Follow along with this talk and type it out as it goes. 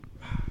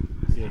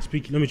Yeah,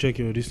 speak. Let me check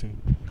your this thing.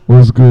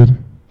 What's good?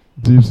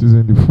 Deeps is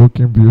in the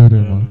fucking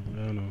building, man.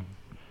 I know.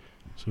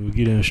 So we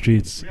get them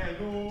streets.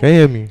 Can you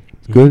hear me?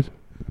 It's good.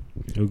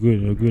 You're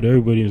good. You're good.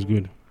 Everybody is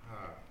good.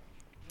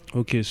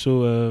 Okay,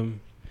 so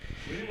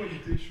Anybody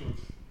take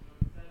shots?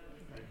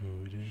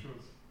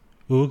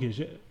 oh,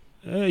 okay.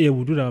 Yeah,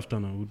 we'll do that after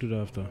now. We'll do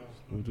that after.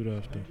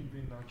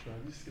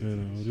 Yeah,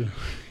 no, we'll do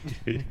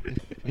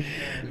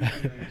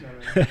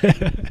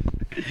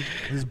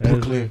This is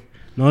Brooklyn.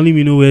 Now only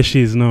me know where she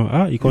is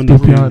now. You can't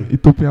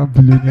Ethiopian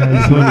billionaire.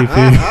 It's only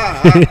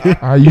fair.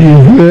 Are you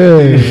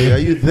there? Hey, are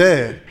you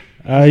there?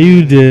 Are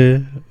you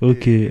there?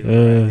 Okay.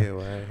 We're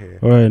here.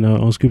 All right, now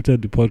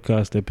Unscripted, the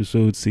podcast,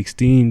 episode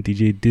 16.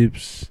 DJ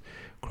Dips,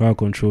 crowd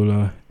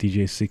controller,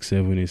 DJ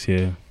 67 is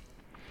here.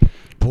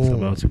 It's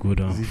Boom. about to go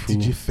down. It's Full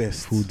DJ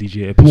Fest.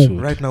 DJ episode. Boom.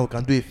 Right now we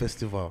can do a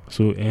festival.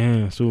 So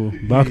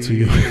back to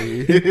you.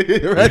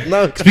 Right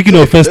now. Speaking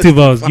of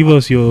festivals, give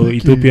us your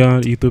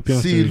Ethiopian. See,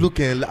 story. look,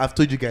 I've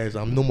told you guys,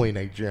 I'm no more in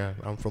Nigeria.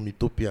 I'm from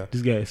Ethiopia.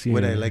 This guy, see,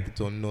 Whether I like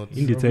it or not.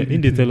 in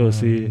the tell us,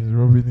 say,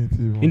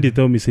 in the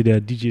tell me, say there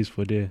are DJs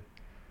for there.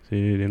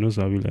 Say they know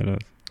something like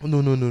that. No.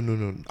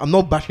 I'm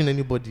not bashing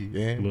anybody,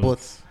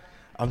 but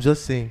I'm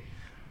just saying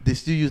they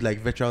still use like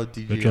virtual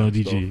DJ. Virtual and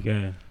DJ, stuff.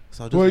 yeah.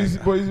 So I'll just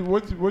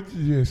what did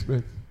you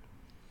expect?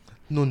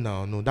 No,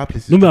 that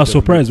place is No, too but I was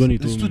surprised developed. when you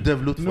It's told too me.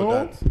 developed No. for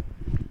that.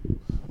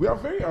 We are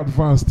very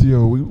advanced here.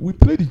 We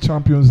play the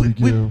Champions League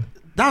We- here.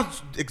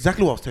 That's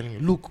exactly what I was telling you.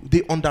 Look,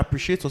 they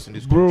underappreciate us in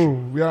this Bro, country.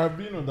 we are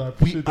being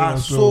underappreciated. We are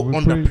as so well. We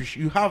play- underappreciated.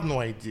 You have no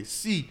idea.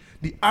 See,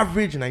 the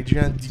average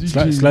Nigerian DJ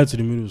DJ Slide to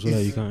the middle so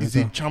that you can is a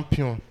enter.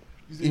 champion.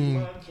 He's a in-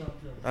 grand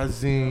champion.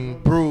 As in,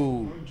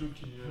 bro. I'm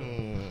joking,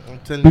 yeah. I'm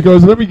telling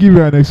Because let me give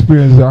you an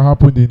experience that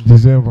happened in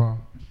December.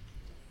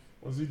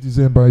 Was it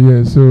December?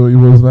 Yeah. So it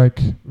was like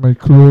my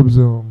club's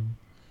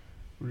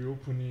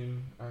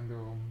reopening and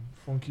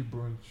funky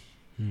brunch.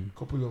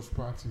 Couple of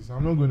parties.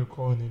 I'm not going to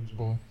call names,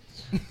 but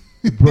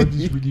we brought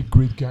this really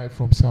great guy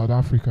from South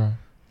Africa.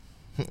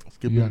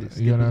 You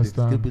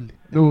understand?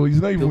 No, it's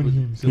not even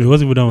him. It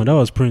wasn't even that one. That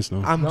was Prince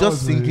now. I'm That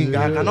just was, thinking.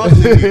 I yeah. cannot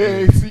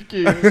sing.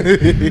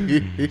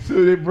 CK.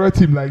 So they brought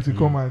him like to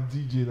come and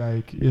DJ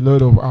like a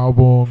lot of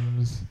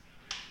albums.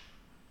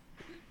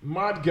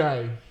 Mad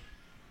guy.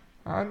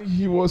 And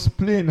he was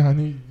playing and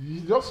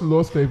he just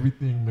lost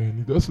everything, man.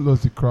 He just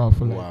lost the crowd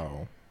for like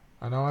Wow.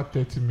 an hour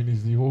 30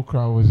 minutes. The whole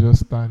crowd was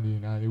just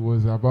standing and it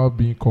was about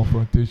being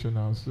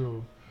confrontational.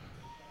 So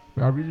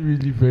we are really,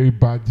 really very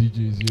bad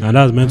DJs here. And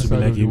that's meant to be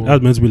outside like of the world.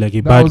 that's meant to be like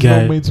a That bad was guy.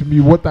 not meant to be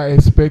what I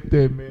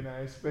expected, man.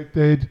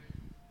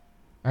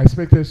 I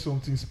expected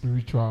something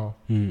spiritual.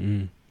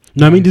 No,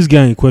 I mean this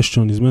guy in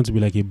question is meant to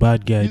be like a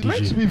bad guy He's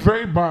meant to DJ. be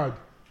very bad.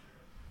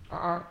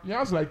 He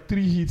has like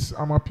 3 hits,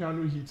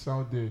 piano hits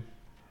out there.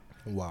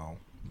 Wow.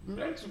 He's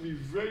meant to be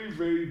very,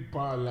 very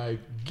bad. Like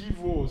give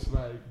us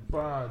like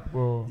bad,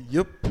 bro.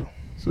 Yep.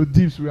 So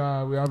Deeps, we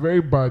are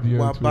very bad here.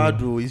 Wow, too. bad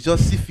though. It's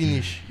just see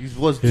finish. It's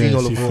what's Yeah, doing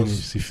all see of finish, us.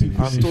 see finish.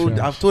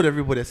 I've told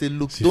everybody. I say,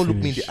 look, See don't look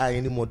me in finish. the eye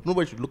anymore.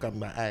 Nobody should look at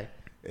my eye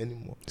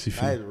anymore. See My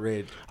eye finish. is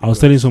red. I was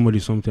telling somebody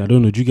something. I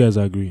don't know. Do you guys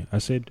agree? I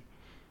said,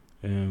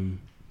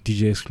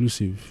 DJ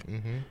Exclusive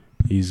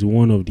is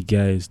one of the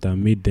guys that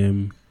made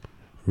them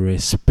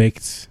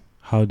respect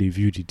how they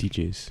view the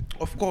DJs.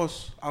 Of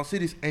course, I'll say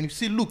this. And you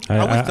see, look, I I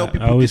always tell I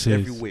people always this say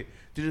it. everywhere.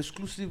 The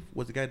Exclusive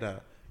was the guy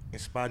that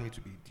inspired me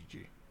to be a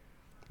DJ.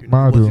 You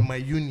Mad know, was oh. in my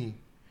uni.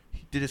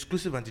 The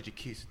Exclusive and DJ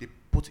Case, they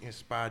both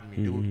inspired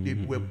me. They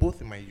were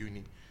both in my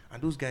uni.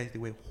 And those guys, they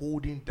were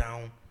holding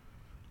down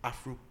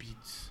Afro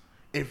beats.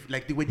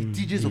 Like they were the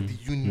DJs of the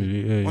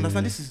uni. Yeah, Understand?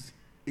 yeah. This is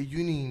a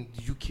uni in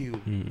the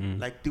UK.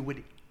 Like they were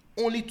the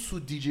only 2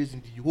 DJs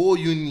in the whole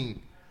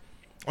uni.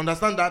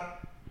 Understand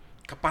that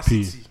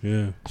capacity?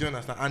 Yeah. Do you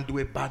understand? And they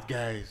were bad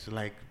guys,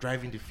 like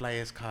driving the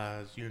flyers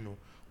cars,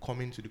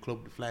 coming to the club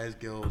with the flyers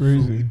girls.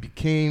 Crazy. So it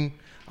became,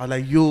 I was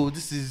like, yo,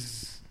 this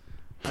is.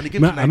 And they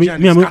came Man, to I mean,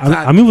 Nigeria and they scattered.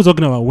 I'm even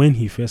talking about when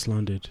he first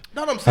landed.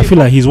 That's what I'm I saying. feel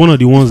like he's one of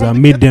the ones From that the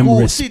made them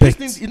get-go, see, respect.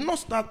 this thing, it not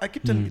start. I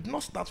keep telling you, it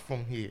not start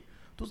from here.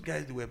 Those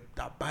guys, they were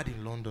that bad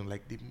in London.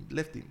 Like they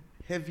left a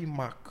heavy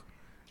mark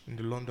in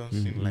the London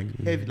scene. Like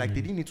heavy. Like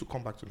they didn't need to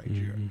come back to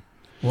Nigeria.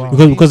 Wow.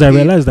 Because I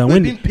realized that they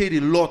when been paid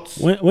a lot.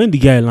 when the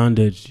guy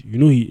landed,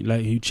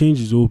 he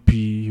changed his OP.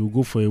 He'll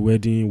go for a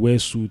wedding, wear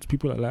suits.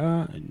 People are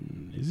like,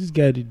 is this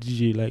guy the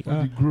DJ? Like, For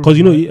the group,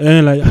 because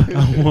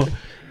right?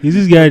 is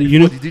this guy?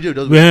 Before the DJ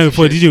does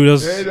For DJ, we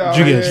just Yeah,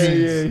 jiggers.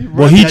 he But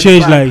brought he that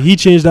changed back. he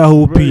changed that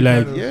whole OP. Very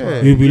Like, kind of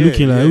Yeah. you'll be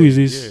looking like, who is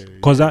this? yeah.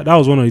 Because that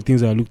was one of the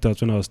things I looked at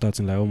when I was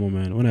starting. Like, oh my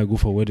man, when I go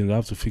for weddings, I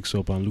have to fix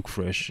up and look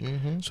fresh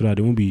so that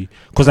they won't be.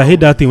 Because I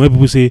hate that thing when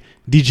people say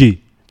DJ.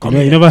 Come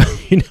You here. never.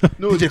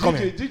 No, DJ, come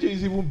here. DJ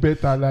is even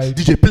better. Like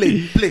DJ,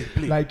 play.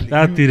 Like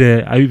That thing there.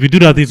 If you do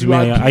that thing to You me,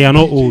 are I am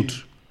not DJ.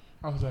 old.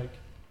 I was like,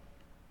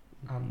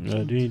 I'm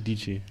You're doing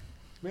DJ.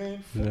 man,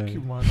 fuck Yeah. you,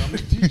 man. I'm a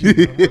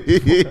DJ. Man. What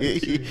the fuck are you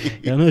saying, man?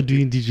 You're not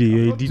doing DJ. I'm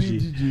You're a not doing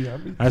DJ. DJ.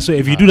 I'm a I swear,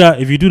 DJ.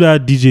 if you do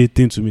that DJ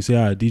thing to me, say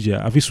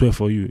DJ. I feel swear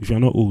for you. If you're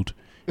not old,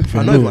 If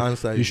I'm you not know, even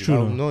answer it's you. true.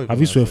 I'll now. not even Have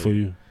you swear answer for you.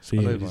 you? So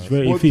I'm yeah, not even it's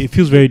answering. very. But It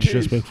feels very DJ Case-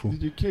 disrespectful.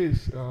 DJ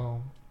Case,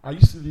 I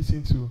used to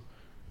listen to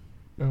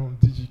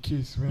DJ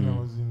Case when I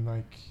Mm. was in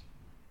like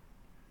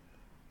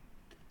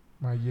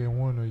my year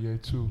 1 or year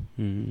 2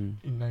 Mm,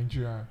 in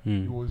Nigeria.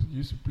 Mm. He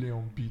used to play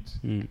on beat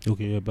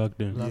Okay, yeah, back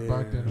then. like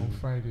back then on Yeah.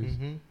 Fridays,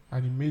 Mm-hmm.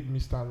 and he made me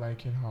start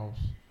liking house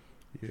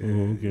Yeah,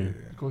 Oh, okay. yeah.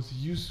 because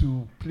he used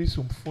to play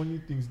some funny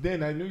things.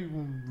 Then I know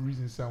even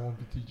reasons I want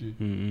to be DJ.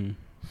 Mm-mm.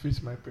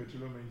 Finish my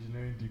petroleum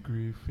engineering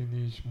degree,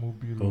 finish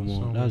mobile or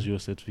something. That's your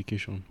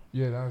certification.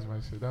 Yeah, that's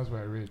that's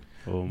what I read.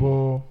 Um,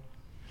 But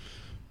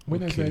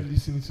when I okay. started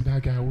listening to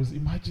that guy, I was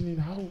imagining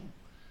how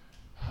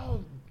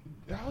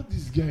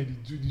this guy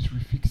did do these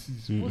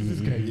refixes. What's this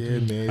guy Mm-mm. Yeah,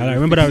 doing? man. I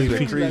remember that Refixes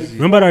were refix. crazy.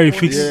 Remember that Like,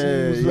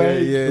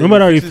 refix? Yeah. Remember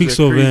that Refixes refix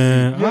were of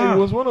crazy. Yeah, it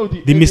was one of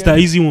the the Mr. earliest-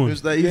 Easy one?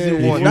 Mr. Easy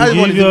Yeah, one. if That you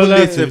one give is your even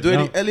life later. to-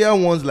 The earlier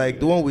ones, like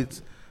the one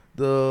with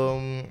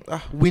the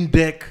wind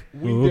deck.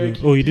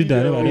 Windeck, Oh, he did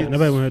that. I did,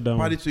 never even heard that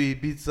Party one. to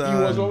Ibiza.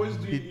 He was always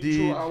doing He intro,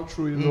 did.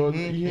 outro a lot.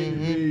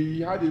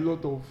 He had a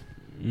lot of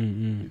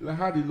Mm-mm.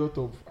 had a lot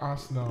of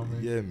ass now,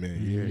 man. Yeah, man.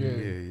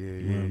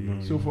 Yeah.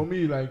 Yeah. So for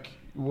me, like,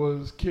 it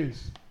was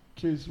Case.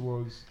 Case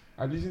was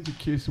I listened to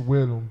Case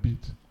well on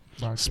beat.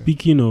 Back then.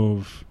 Speaking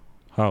of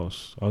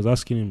house, I was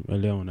asking him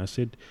earlier on. I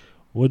said,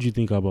 "What do you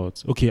think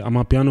about?" Okay,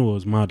 Amapiano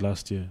was mad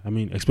last year. I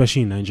mean,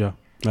 especially in Nigeria.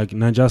 Like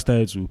Nigeria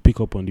started to pick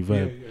up on the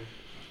vibe. Yeah.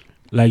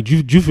 Like, do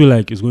you feel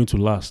like it's going to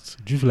last?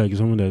 Do you feel like it's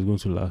something that is going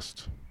to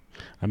last?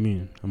 I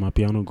mean, I'm a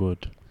piano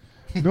god.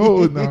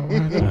 No, man.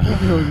 Don't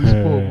put me on the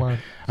spot, man.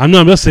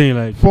 I'm just saying,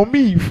 like, For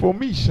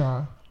me,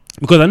 Sha.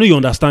 because I know you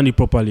understand it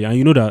properly, and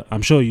you know that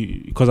I'm sure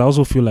you. Because I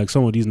also feel like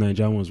some of these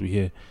Nigerian ones we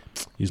hear,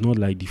 it's not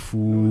like the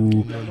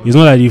full. It's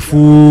not like the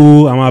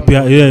full.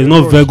 Yeah, it's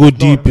not Virgo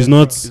deep. It's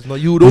not. It's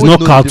not. You It's not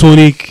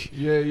cartonic.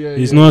 Yeah.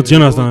 It's not. Do you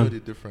know understand? the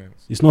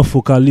difference. It's not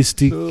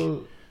focalistic.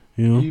 So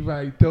You know. if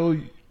I tell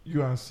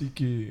you and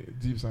CK,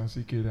 Dips and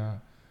CK,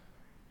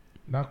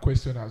 that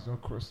question has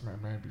not crossed my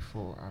mind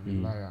before,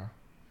 I'm a liar.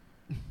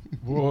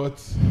 But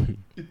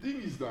the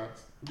thing is that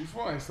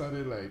before I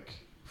started like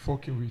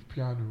fucking with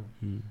piano,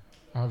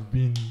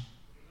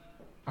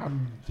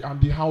 I'm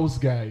the house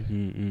guy.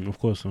 Of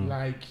course.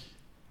 Like,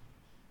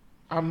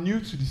 I'm new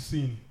to the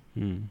scene.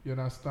 Mm. You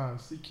understand?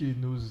 CK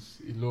knows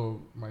a lot of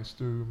my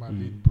story, my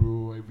Mm. late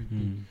bro,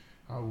 everything.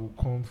 I will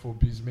come for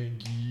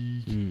basement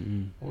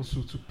gig,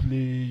 also to play.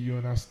 You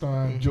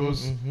understand?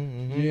 Just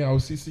yeah,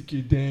 I'll see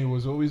CK then. It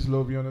was always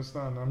love. You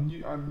understand?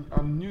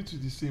 I'm new to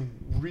the scene.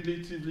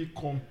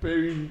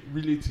 Comparing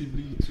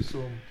relatively to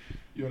some.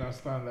 You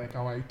understand? Like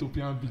our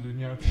Ethiopian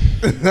billionaire,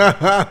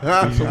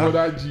 some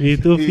other G's.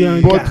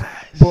 Ethiopian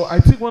But I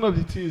think one of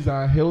the things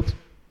that helped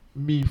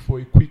me for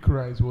a quick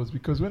rise was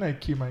because when I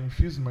came, I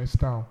infused my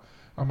style,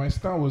 and my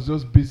style was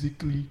just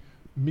basically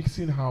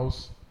mixing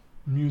house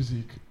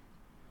music,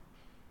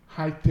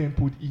 high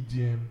tempo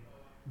EDM,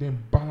 then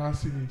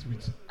balancing it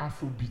with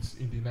Afro beats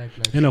in the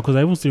nightlife. You know, because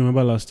I even still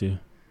remember last year,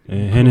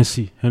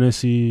 Hennessy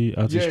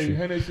artistry.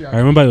 Hennessy. I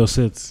remember your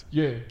sets.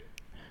 Yeah.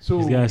 So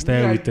This guy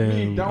started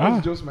with, that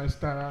was just my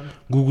style.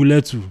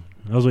 Google too.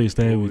 That's what you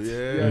started with.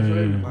 Yeah, I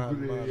started with Mad,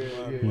 Google, mad,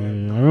 yeah.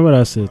 Yeah, I remember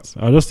that set.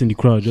 I was just in the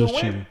crowd, just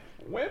So chilling.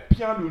 when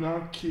piano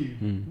now came,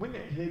 Mm. when I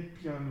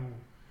heard piano,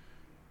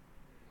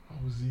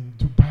 I was in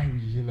Dubai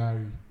with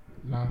Hillary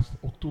last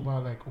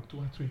October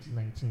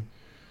 2019.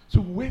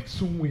 So we went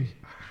somewhere.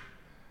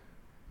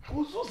 I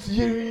was just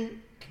hearing.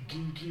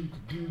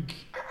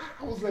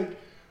 I was like,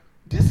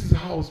 this is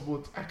house,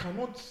 but I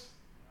cannot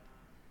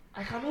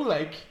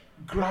like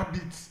grab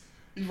it.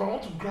 If I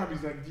want to grab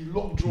it, like the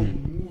log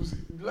drum moves,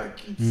 like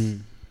it's.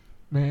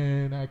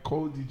 Man, I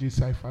called DJ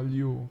Cypher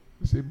Leo.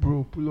 I said,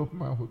 bro, pull up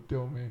my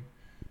hotel, man.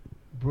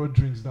 Brought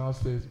drinks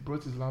downstairs.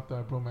 Brought his laptop.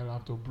 I brought my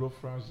laptop. Brought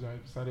France.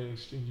 I started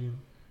exchanging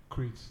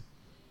crates.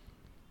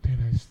 Then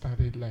I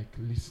started like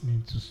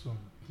listening to some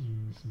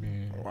things,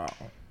 man. Wow.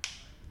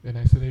 Then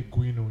I started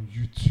going on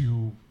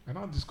YouTube, and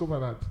I discovered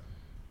that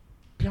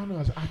piano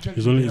has actually.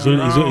 It's only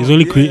Yeah. it's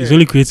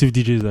only creative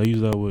DJs that use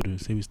that word.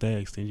 Say we started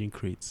exchanging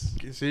crates.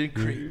 Exchanging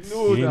crates.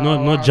 No, Yeah,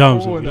 now, not I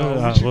jams. know You know,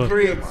 now. well,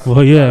 Crates.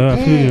 well, yeah,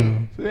 I feel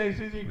you. So then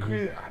exchanging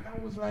crates, and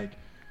I was like,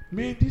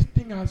 man, this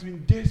thing has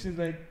been there since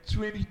like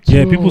 2012.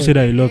 Yeah, people say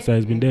that a lot. That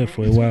it's been there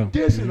for a It's while.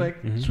 been there since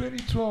like Mhm.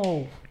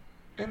 2012.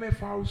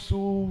 MFR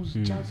Souls,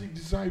 Jazzy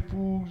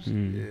Disciples.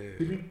 Yeah.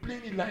 They've been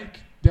playing it like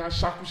they are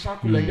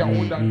shaku like they're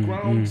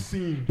underground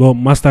scene. But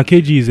Master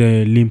KG is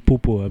a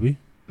Limpopo, abi?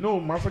 No,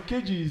 Master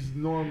KG is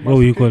no. What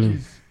will you call him?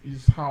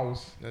 Is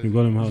house. You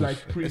call him It's house.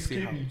 like Prince SK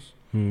KB. house.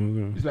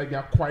 Okay. It's like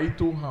their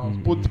Kwaito house.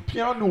 But the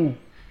piano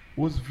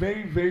was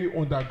very, very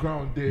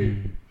underground there.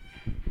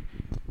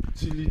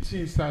 Till the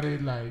thing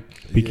started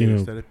like Picking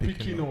up. Started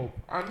picking up.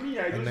 And me,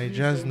 I And just Nigerians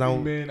did something, now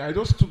man. I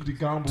just took the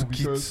gamble Took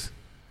because it.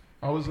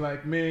 I was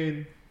like,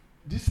 man,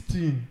 this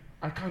thing,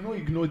 I cannot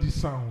ignore this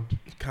sound.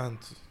 You can't.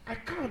 I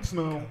can't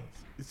now.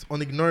 It's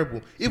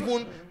unignorable.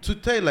 Even to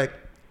tell you, like,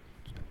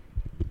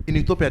 in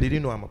Ethiopia, they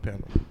didn't know I'm a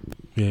piano.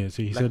 Yeah,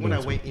 so he Like, said when I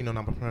that. went in on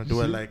I'm a piano, they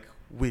were like,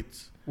 wait.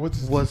 What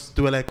is Was this?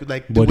 they were like But they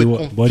they were were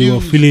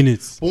confused. feeling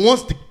it. But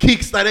once the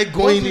kick started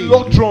going Once the in,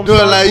 lock drums they were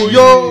started like, going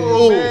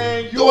yo, in,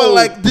 man, they were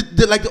like,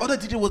 the other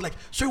DJ was like,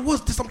 sorry,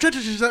 what's this? I'm trying to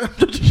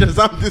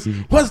Shazam this.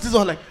 What's this?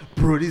 I'm like,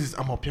 bro, this is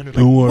Amapiano. Like,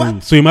 Don't worry.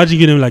 what? So imagine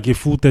giving them like a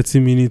full 30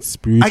 minutes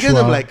spiritual. I gave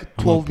them like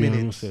 12 Amapiano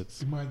minutes. set.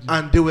 Imagine.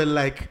 And they were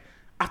like,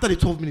 after the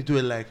 12 minutes, they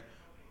were like,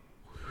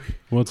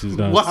 What is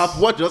that?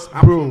 what just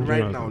happened Bro, right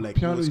Jonathan. now? Like,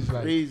 Piano it was is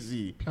like-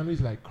 crazy. Piano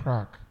is like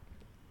crack.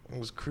 It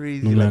was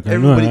crazy. No, Like, like, I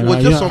know, everybody, it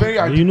was just some.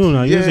 very you know,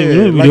 now, Yeah,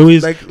 we like-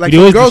 always, like we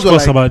always some girls were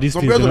discuss like- about these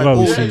some things. girls were whenever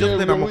like, we oh, sing. just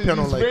play but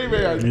Amapiano, it's like, very,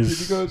 very yeah. addictive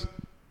Yes. because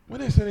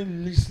when I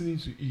started listening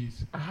to it,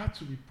 I had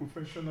to be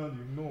professional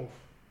enough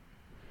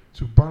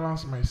to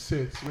balance my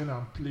sets when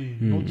I'm playing,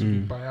 not to be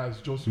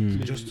biased just to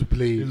play. Just to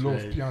play a it, lot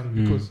of right? piano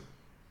because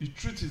the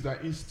truth is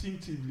that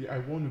instinctively I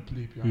want to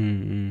play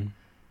piano.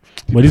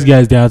 But these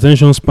guys, their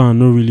attention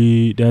span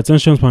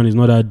is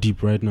not that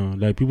deep right now.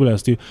 Like people are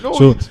still. No,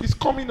 so it's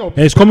coming up.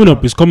 it's coming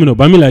up. It's coming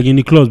up. I mean, like in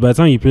the clubs, by the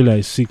time you play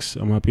like 6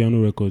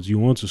 Amapiano records, you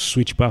want to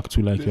switch back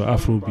to like your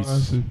Afro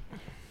beats.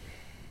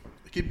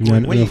 Keep Yeah,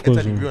 going. When you of course,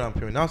 enter the yeah. real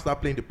Amapiano, now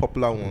start playing the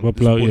popular one.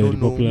 Popular, This yeah, one, the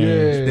no, popular.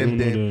 Yeah.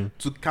 them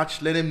to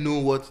catch, let them know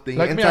what they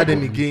Like me, enter I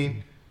them could-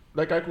 again.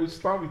 Like I could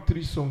start with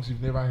 3 songs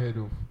you've never heard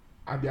of,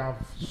 and they are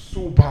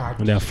so bad.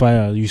 And they're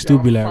fire. You still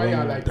They be are like,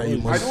 fire, oh, like that you I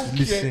must don't care.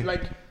 listen.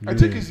 Like I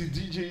think it's the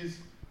DJs.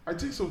 I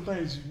think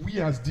sometimes we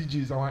as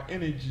DJs, our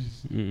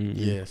energies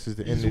Yes, it's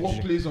the is what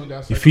energy. plays on their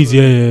it feels,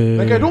 yeah.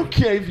 Like I don't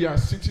care if you are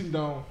sitting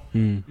down,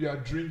 Mm. you are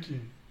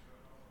drinking,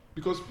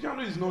 because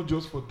piano is not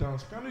just for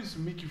dance. Piano is to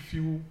make you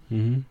feel.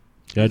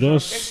 You're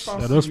there's just an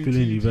feeling the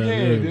ecstasy with it. vibe.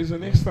 Yeah, Yeah. there's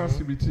an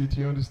ecstasy with it.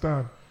 You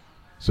understand?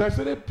 So I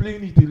started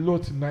playing it a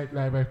lot in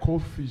nightlife. I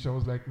called Fish. I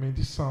was like, man,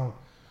 this sound,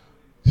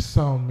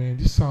 man,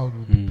 this sound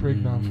will be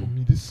pregnant for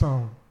me. This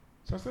sound.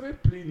 So I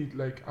started playing it.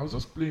 Like I was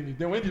just playing it.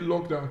 Then when the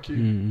lockdown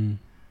came,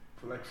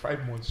 for like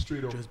 5 months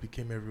straight up, Just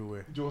became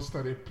everywhere. just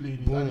started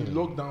playing it. And the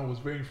Boom. lockdown was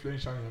very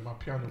influential in my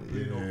piano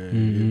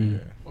playing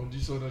on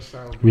this other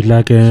side. With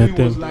like So a it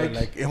was Like,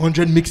 like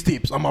 100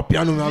 mixtapes. I'm a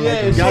piano man.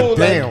 yeah, Like, so God like,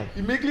 damn.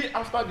 immediately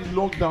after the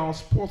lockdown,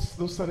 sports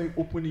those started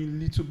opening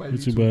little by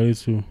little little. by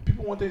little.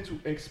 People wanted to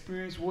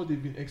experience what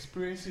they've been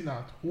experiencing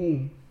at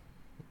home,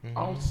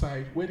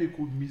 outside, where they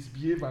could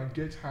misbehave and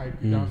get high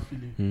without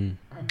feeling.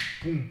 And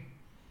boom.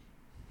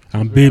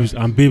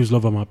 And babes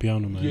love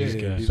Amapiano, man. Yeah. This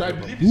guy. So I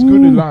believe it's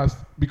going to last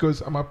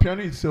because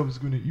Amapiano itself is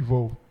going to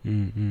evolve.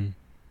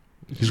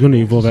 It's going to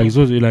evolve. Like, it's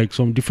also, like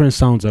some different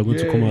sounds are going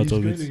to come out it's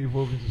of going it. to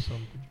evolve into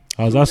something.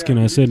 I was So, asking.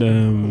 yeah, I said,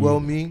 Well,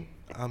 me,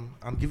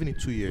 I'm giving it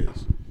 2 years.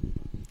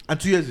 And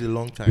 2 years is a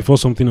long time. before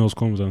something else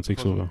comes and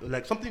takes Because, over.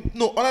 like something,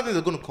 no, other things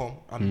are going to come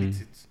and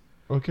meet it.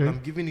 Okay. I'm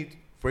giving it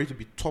for it to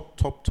be top.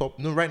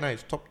 No, right now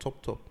it's top.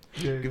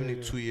 Yeah, Giving yeah,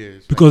 it yeah. 2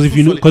 years. Because Like, if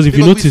you know- solid. 'cause if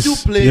you Because notice, we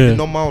still play yeah. the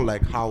normal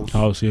like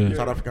house, Yeah.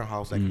 South African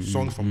house, like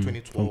songs from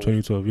 2012, From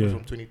 2012, yeah.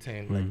 from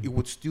 2010. Like it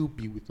would still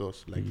be with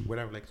us, like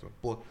whether we like so,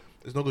 but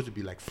it's not going to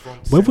be like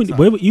front.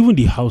 But even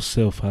the house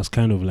self has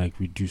kind of like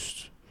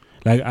reduced.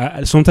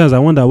 Like sometimes I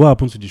wonder what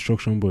happened to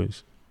Destruction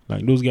Boys.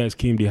 Like those guys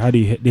came, they had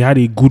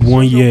a good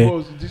 1 year.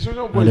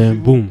 And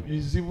then boom.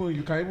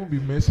 You can even be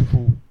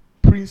merciful.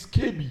 Prince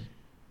KB.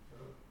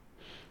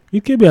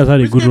 KB has had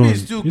a Prince good KB run.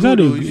 is still He's good had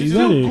though. a, He's he's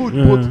Still had a, good,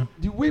 but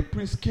the way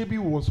Prince KB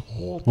was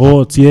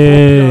hot.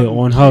 yeah, popular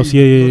on house,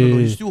 yeah, game. yeah, No,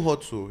 yeah. he's still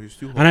hot, so he's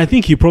still hot. And I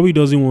think he probably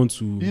doesn't want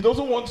to He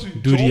doesn't want to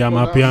do the jump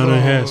on that Amapiano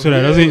song. hair, so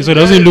that Yeah, it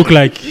doesn't look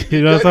like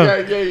you know what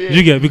I'm saying? yeah.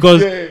 You get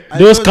because Yeah.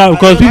 those I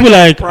because know people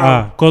I'm like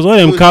proud. because all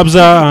them Those Kabza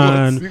people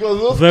and Because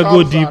those Virgo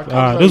Kabza- Deep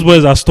Kabza those is-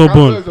 boys are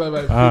stubborn. Kabza is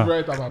like my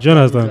favorite Amapiano do you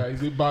understand? guy.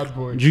 He's a bad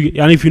boy.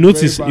 And if you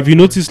notice, bad if you boy.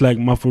 notice, like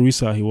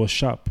Maforisa, he was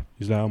sharp.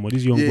 He's like,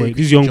 these young Yeah, boys, he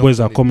these young jumped boys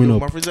are on it. coming Yo,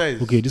 up. Mafreza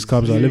is- Okay, this is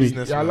Kabza, a let me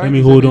businessman. I like let me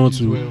his hold on energy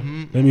to as well.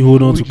 let me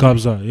hold on to OG.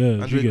 Kabza. Yeah,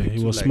 And you very get quick he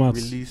to, was like, smart.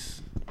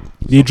 release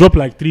They dropped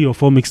like 3 or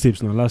 4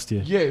 mixtapes now last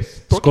year.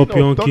 Yes.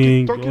 Scorpion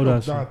King, Talking all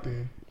of that that,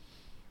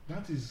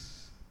 that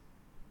is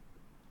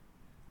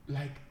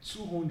like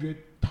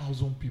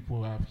 200,000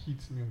 people have hit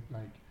me up.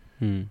 Like,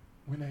 Hmm.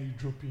 when are you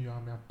dropping your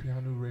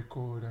piano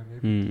record and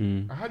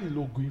everything? Mm-mm. I had a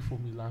lot going for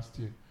me last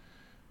year,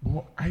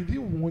 but I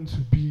didn't want to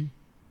be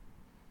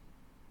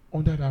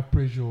under that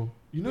pressure.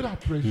 You know that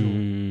pressure.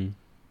 Mm.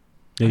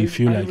 Then you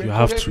feel like you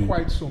have recorded to.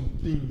 quite some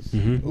things.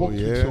 Mhm. Worked Oh,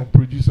 yeah. with some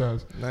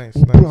producers. nice.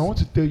 But bro, I want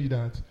to tell you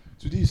that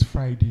today is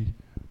Friday.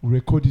 We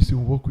record this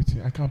and work with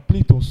it. I can play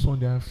it on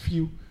Sunday and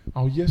feel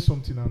I'll hear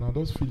something and I'll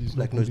just feel it's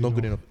Like not no, it's not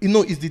good enough. You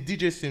know, it's the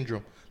DJ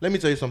syndrome. Let me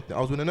tell you something. I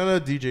was with another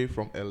DJ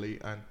from LA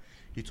and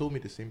he told me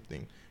the same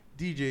thing.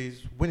 DJs,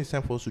 when it's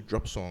time for us to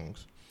drop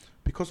songs,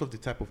 because of the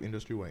type of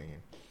industry we're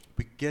in,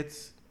 we get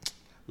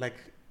like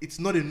it's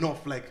not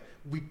enough. Like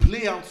we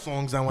play out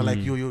songs and we're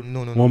like, yo,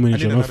 no. 1 minute, I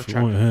need you're another not.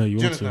 track. You Do you want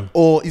to. understand?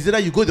 Or is it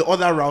that you go the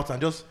other route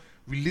and just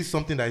release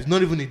something that is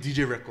not even a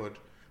DJ record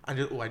and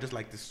just, I just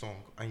like this song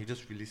and you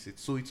just release it.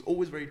 So it's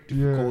always very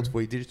difficult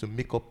for a DJ to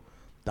make up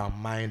their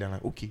mind and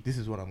like, okay, this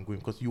is what I'm going,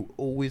 because you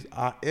always,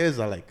 our ears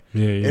are like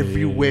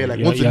everywhere, like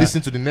want to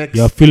listen to the next.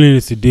 You're feeling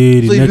it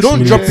today. So if you don't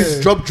minute. drop this,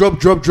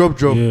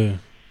 drop. Yeah.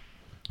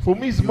 For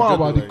me, it's You more just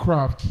about be the like-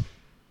 craft.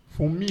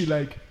 For me,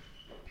 like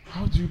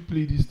how do you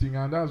play this thing?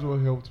 And that's what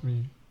helped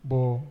me.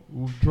 But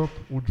we'll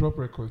drop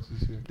records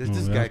this year. There's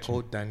this guy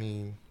called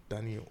Danny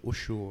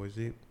Osho, or is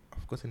it? I've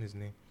forgotten his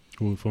name.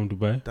 Who, from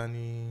Dubai?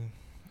 Danny.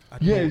 I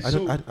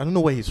don't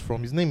know where he's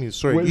from. His name is,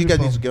 sorry, you guys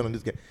need to get on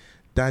this guy.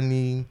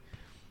 Danny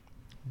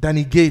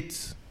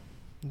Gates.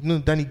 No,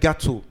 Danny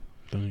Gatto.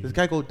 This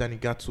guy called Danny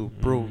Gatto,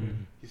 bro.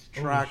 His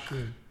track.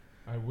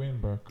 I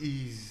went back.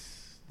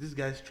 This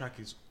guy's track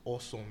is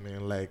awesome,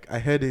 man. Like, I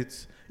heard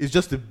it. It's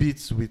just the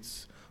beats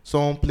with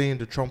someone playing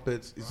the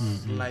trumpets.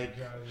 It's like,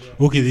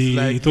 okay, the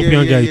like,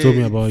 Ethiopian guy you told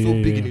me about. It's so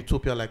big in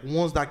Ethiopia. Like,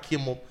 once that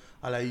came up,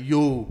 I'm like,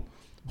 yo,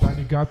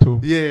 Danny Gatto.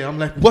 Yeah, I'm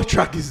like, what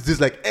track is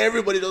this? Like,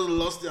 everybody just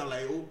lost it. I'm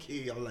like,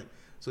 okay. I'm like,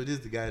 so this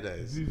is the guy that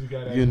is. This is the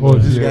guy that you know,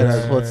 this guy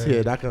that's hot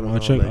here. That kind of.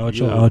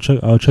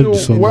 I'll check the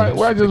song. What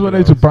I just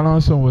wanted to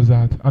balance on was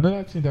that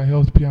another thing that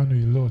helped piano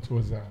a lot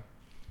was that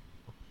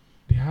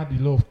they had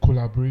a lot of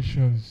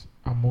collaborations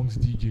amongst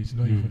DJs,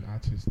 not even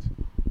artists.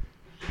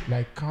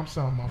 Like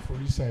Kamsa and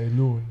Maforisa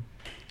alone.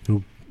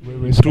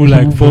 Through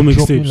like 4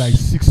 mixtapes, like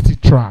 60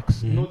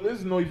 tracks. No,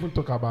 let's not even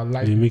talk about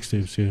like the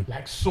mixtapes, yeah.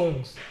 Like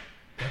songs.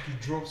 Like you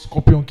drop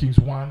Scorpion Kings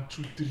 1,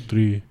 2,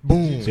 3.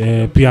 Boom.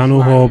 Yeah,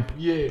 Piano Hub.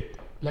 Yeah.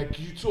 Like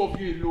you two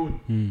of you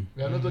alone.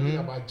 We are not talking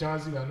about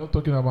Jazzy, we are not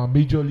talking about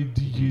major league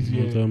DJs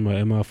yet. We're talking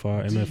about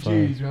MFR.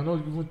 DJs, we are not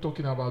even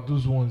talking about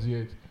those ones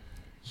yet.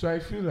 So I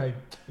feel like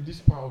in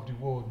this part of the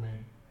world,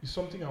 man, it's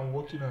something I'm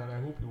working on and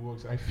I hope it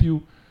works. I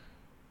feel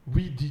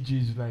we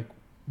DJs, like,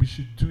 we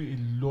should do a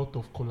lot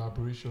of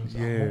collaborations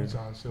amongst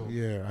ourselves.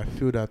 Yeah, I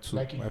feel that too.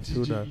 Like I DJ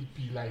feel that.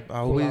 EP, like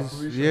always,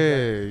 collaborations.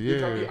 yeah. They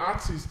can be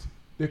artists,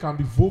 they can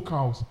be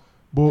vocals,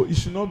 but it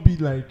should not be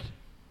like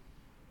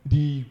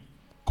the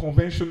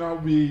conventional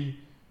way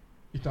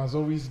it has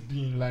always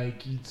been.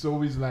 Like, it's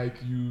always like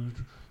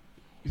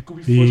it could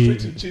be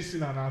frustrating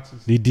chasing an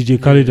artist. The DJ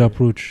Khaled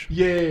approach.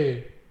 Yeah.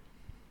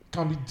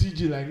 Can be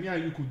DJ, like me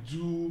and you could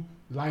do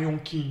Lion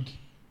King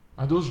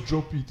and just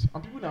drop it.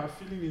 And people that are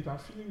feeling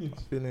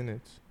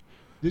it.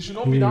 There should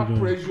not be that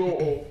pressure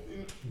of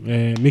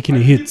making a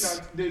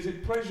hit. There's a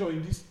pressure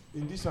in this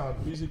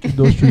music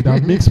industry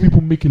that makes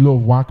people make a lot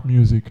of whack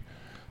music.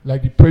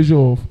 Like the pressure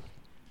of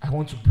I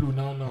want to blow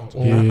now.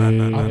 Or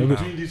I'm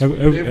doing this for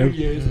 11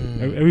 years.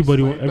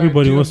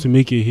 Everybody wants to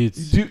make a hit.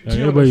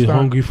 Everybody is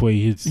hungry for a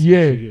hit.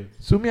 Yeah.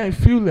 So me, I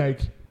feel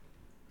like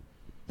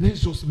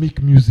let's just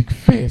make music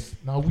first.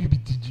 Now we be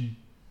DJ.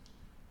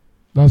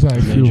 That's how I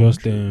feel.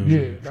 That's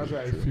how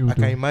I feel. I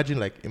can imagine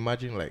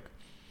like,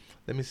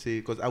 let me say,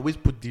 because I always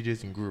put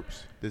DJs in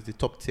groups. There's the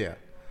top tier.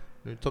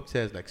 The top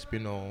tier is like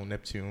Spinall,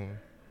 Neptune.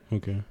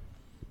 Okay.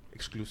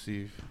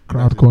 Exclusive.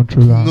 Crowd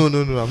controller. No,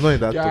 I'm not in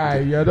that. Yeah,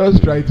 you're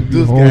just trying to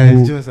be those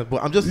guys.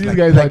 But I'm just these like,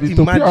 guys are the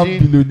top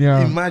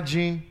billionaire.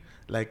 Imagine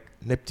like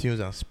Neptunes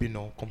and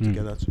Spinall come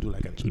together to do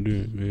like an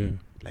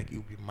EP. Like it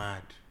would be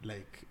mad.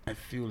 Like I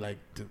feel like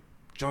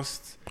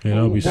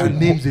that'll be their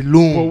names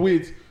alone.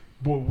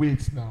 But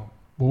wait now.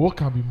 But what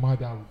can be mad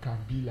that can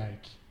be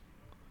like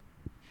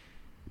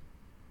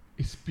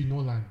a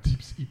Spinall and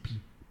Deeps EP?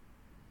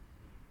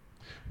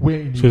 Where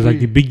in so it's like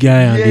the big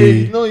guy and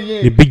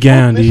the big guy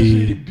and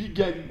the big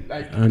guy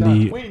like and that.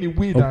 the Where in a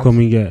way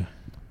upcoming guy.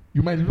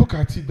 You might look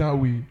at it that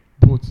way,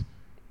 but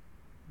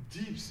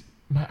Deeps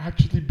might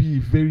actually be a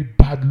very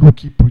bad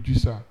looking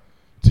producer.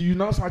 So you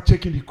now start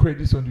checking the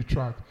credits on the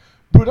track.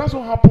 Bro, that's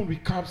what happened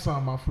with Kamsa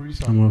and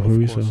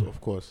Maforisa. Of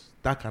course.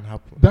 That can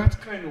happen. That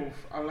kind of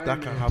alignment.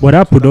 That can happen. But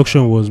that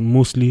production was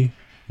mostly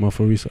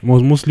Maforisa.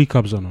 Was mostly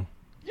Kabza now.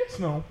 Yes,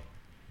 now.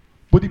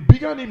 But the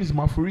bigger name is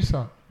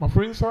Maforisa.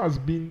 Maforisa has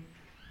been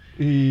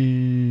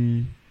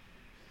a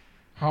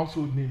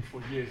household name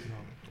for years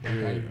now.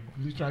 Like I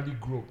literally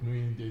grew up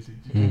knowing there's a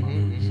DJ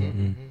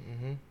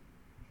Maforisa.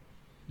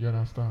 You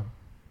understand?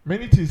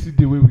 Many things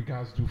the way we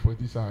guys do for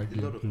this our game.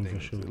 A lot of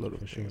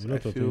things. I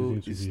feel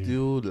it's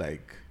still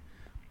like,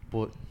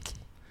 but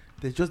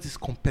there's just this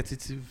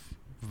competitive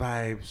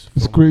vibes.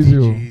 It's from crazy.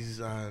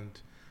 DJs and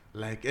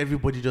like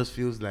everybody just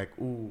feels like,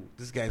 oh,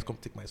 this guy's come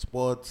take my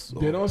spots.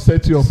 They don't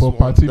set you up for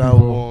party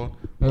before.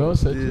 They don't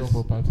set you up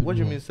for party. What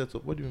do you mean set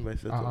up? What do you mean by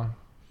set up?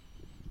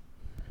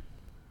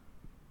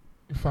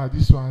 In fact,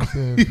 this one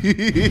said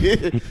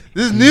this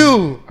is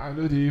new. I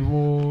know they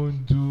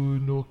even do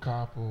no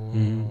cap or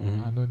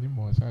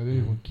anonymous. I don't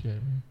even care,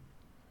 man.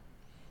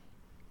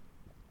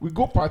 We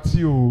go party,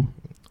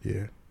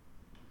 yeah.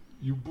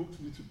 You booked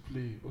me to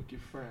play. Okay,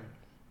 fine.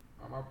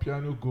 I'm a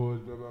piano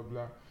god, blah blah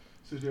blah.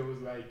 So there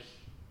was like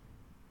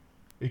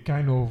a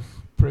kind of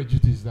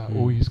prejudice that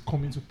he's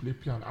coming to play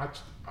piano,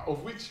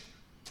 of which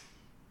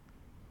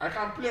I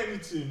can play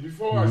anything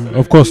before I said.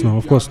 Of course now.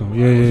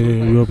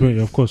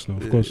 Yeah. Of course.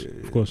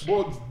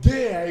 But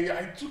there,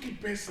 I took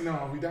it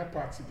personal with that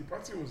party. The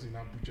party was in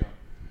Abuja.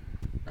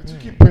 I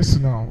took it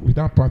personal with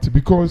that party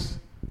because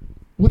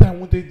what I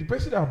wanted, the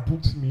person that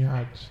booked me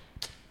had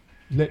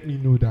let me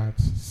know that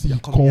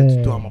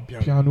come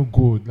piano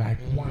gold like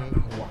 1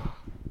 hour.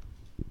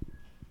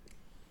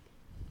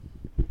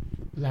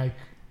 Like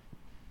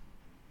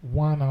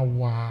 1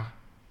 hour.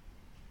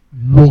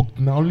 Locked,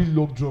 now only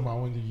locked drum I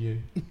want to hear.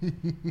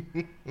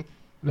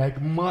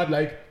 Like mad,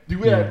 like the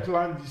way I Yeah.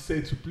 planned the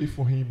set to play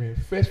for him,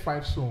 first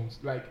 5 songs,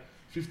 like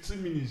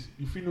 15 minutes,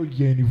 if you know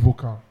hear any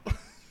vocal.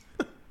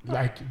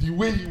 Like the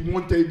way he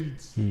wanted it.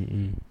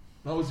 Mm-mm.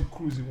 That was the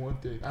cruise he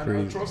wanted. And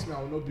Crazy. trust me,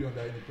 I will not be under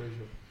any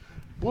pressure.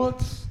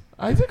 But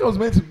I think I was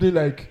meant to play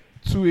like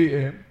 2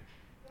 a.m.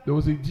 There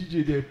was a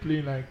DJ there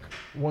playing like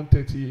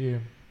 1:30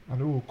 a.m. I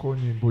know we'll call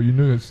him, but you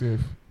know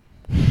yourself.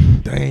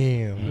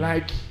 Damn.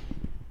 Like,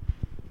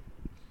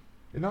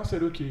 and I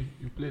said, okay,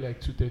 you play like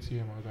 2:30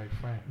 a.m. I was like,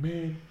 fine.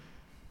 Man,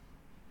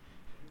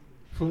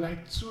 from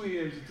like 2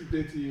 a.m. to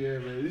 2:30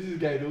 a.m., man, this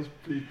guy does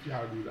play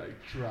piano like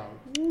throughout.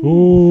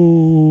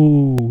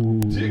 Oh.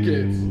 Do you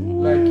get?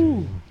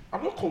 Like,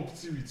 I'm not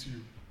competing with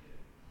you.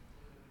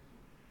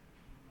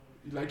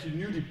 Like, he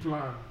knew the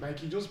plan. Like,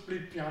 he just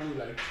played piano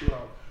like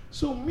throughout.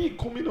 So, me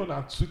coming on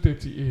at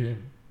 2:30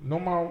 a.m.,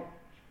 normal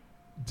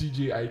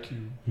DJ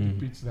IQ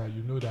repeats that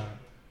you know that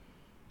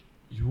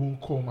you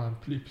won't come and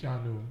play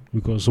piano.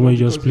 Because somebody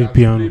just Because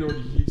play he has piano. played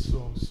all the hit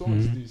songs.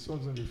 Songs, Mhm. the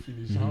songs on the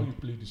finish, Mhm. how you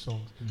play the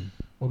songs. Mhm.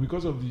 But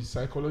because of the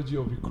psychology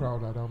of the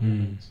crowd at that Mm.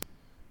 moment,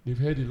 they've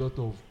heard a lot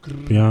of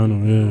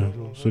Piano,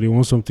 yeah. So they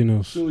want something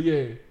else. So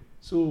yeah,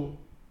 so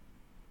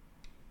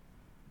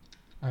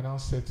I now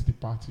set the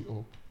party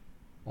up.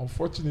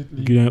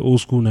 Unfortunately, Get an old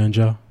school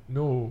Ninja.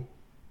 no,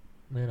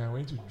 man, I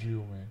went to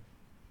drill, man.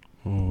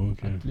 Oh, I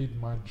okay. played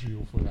mad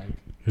drill for like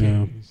 10 Yeah,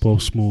 minutes.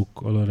 Pop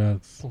Smoke, all of that.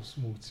 Pop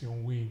Smoke,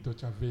 Tion Wayne,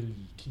 Dr. Valley,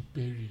 King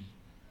Perry.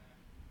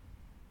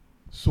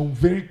 Some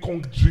very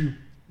conk drill.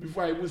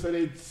 Before I even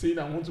started saying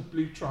I want to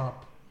play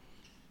trap,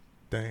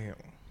 Damn.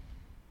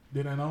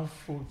 then I now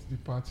fucked the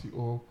party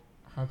up.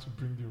 Had to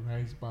bring the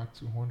rise back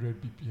to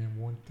 100 BPM,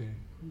 110.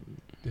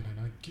 Then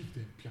I now give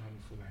them piano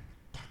for like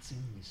 30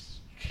 minutes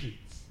straight.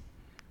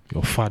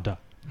 Your father.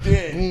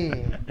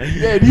 Then,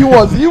 then he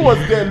was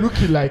there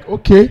looking like,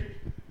 okay.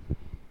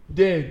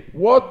 Then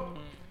what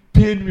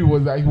pained me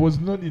was that he was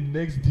not the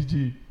next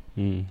DJ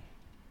Mm.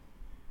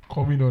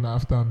 coming on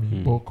after me,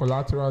 Mm. but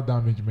collateral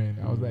damage, man.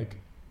 I was like,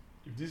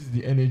 if this is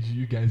the energy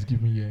you guys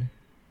give me here,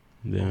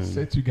 I'll Then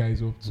set you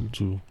guys up too.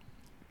 too.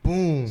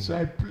 Boom. So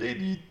I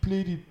played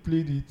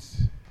it,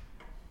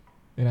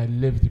 and I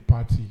left the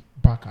party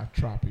back at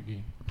trap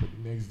again for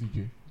the next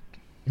DJ.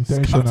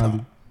 Intentionally.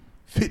 Scatter.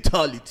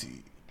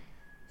 Fatality.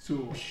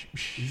 So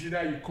is it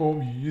that you call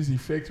me, you use the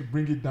effect to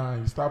bring it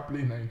down, you start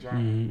playing Nigeria,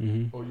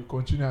 Mm-hmm. or you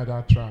continue at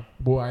that trap.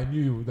 But I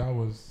knew that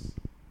was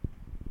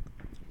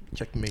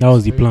Checkmate. That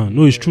was the plan.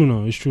 No, it's true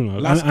now. It's true now.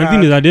 Last And I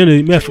think is at the end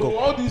of the so day,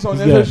 all this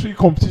unnecessary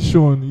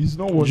competition is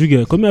not what you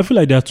get. Because I feel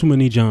like there are too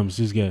many jams.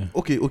 This guy.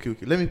 Okay.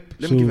 Let me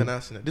So- give an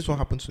answer. This one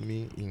happened to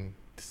me in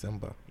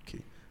December. Okay.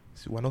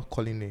 So we're not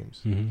calling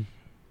names. Mm-hmm.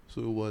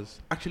 So it was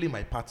actually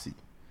my party.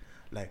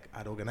 Like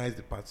I'd organized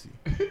the party.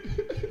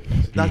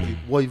 So that's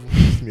what even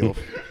pissed me off.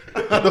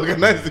 I'd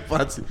organized the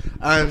party,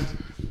 and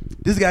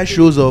this guy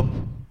shows up.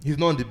 He's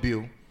not on the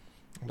bill.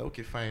 I'm like,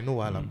 okay, fine. No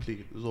while I play.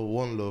 It was all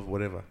One Love,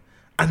 whatever.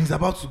 And he's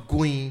about to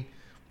go in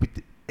with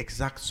the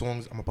exact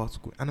songs I'm about to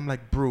go. And I'm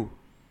like, bro,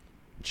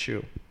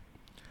 chill.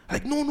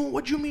 Like, no,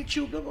 what do you mean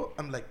chill? Blah, blah.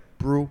 I'm like,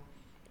 bro,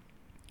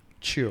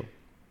 chill.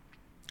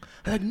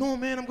 I'm like, no,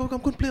 man, I'm going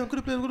to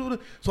play.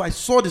 So I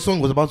saw the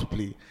song was about to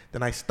play.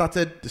 Then I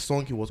started the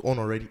song he was on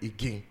already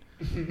again.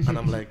 And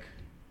I'm like,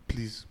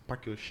 please,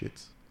 pack your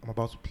shit. I'm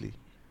about to play.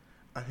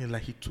 And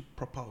he took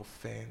proper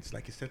offense.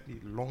 Like, he sent me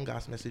a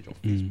long-ass message on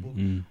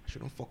Facebook. I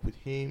shouldn't fuck with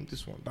him.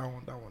 This one, that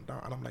one.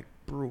 And I'm like,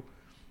 bro,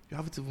 you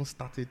haven't even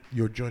started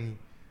your journey.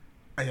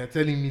 And you're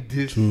telling me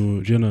this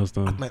To Jonas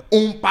at my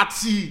own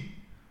party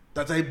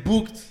that I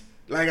booked.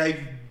 Like,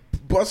 I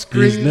bought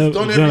screens, never-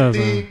 done Jonas,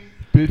 everything.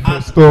 paid for I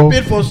stuff.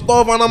 paid for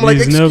stuff, and I'm like,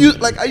 He's excuse, never-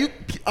 like, are you?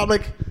 I'm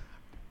like,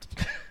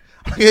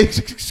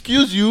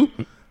 excuse you,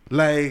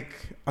 like,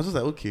 I was just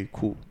like, okay,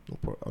 cool, no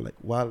problem. I'm like,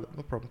 well,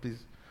 no problem,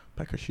 please,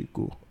 pack your shit,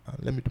 go, and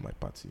let me do my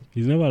party.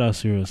 He's never that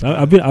serious.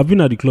 I've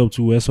been at the club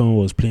too where someone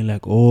was playing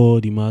like all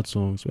the mad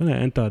songs. When I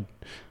entered,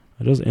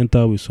 I just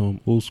entered with some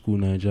old school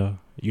Niger.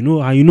 You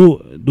know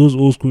how those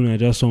old school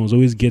Niger songs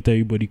always get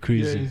everybody Yeah,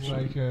 crazy. it's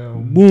like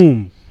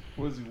Boom.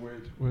 what's the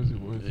word?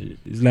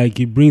 It's like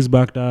it brings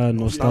back that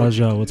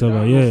nostalgia,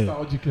 whatever. Yeah.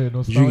 Nostalgic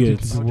You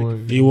get. is the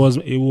word. It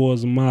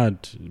was mad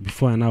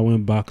before I now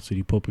went back to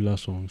the popular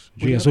songs.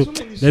 But You get? there are So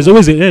so many there's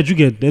songs. always you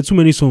get there's too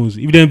many songs.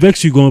 If they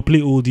vex you, gonna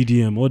play old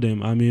DDM, all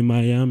them. I'm in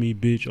Miami,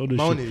 bitch, all those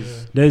My own shit.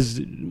 is, There's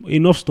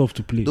enough stuff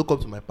to play. don't come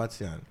to my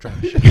party and try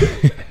and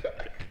shit.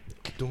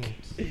 Don't.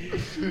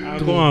 I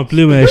come and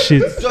play my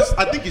shit.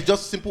 I think it's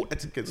just simple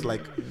etiquette.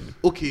 Like,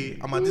 okay,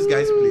 I'm at this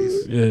guy's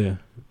place. Yeah.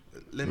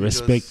 Let me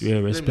Respect, just, yeah,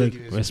 let me respect,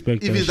 give you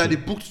respect If that it's that they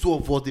shit. booked 2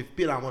 of us, they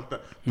paid at one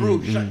time. Bro,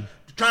 Mm,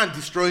 try and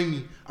destroy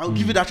me. I'll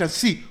give you that chance.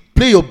 See,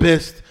 play your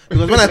best.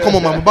 Because when I come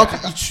home, I'm about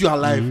to eat you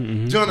alive. Do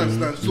you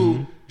understand?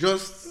 So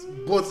just,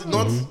 but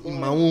not in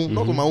my own,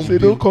 not on my own. Say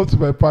bill. don't come to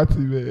my party,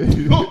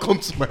 man. Don't come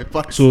to my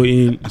party. So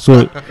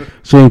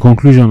in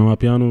conclusion, my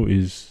piano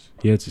is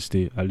here to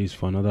stay at least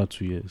for another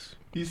 2 years.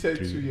 He said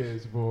 3 2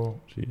 years, but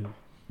 2 years.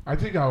 I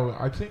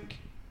think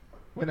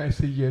when I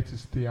say here to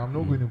stay, I'm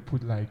not going to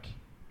put like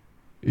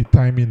a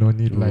timing on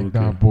it like Okay.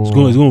 that. But It's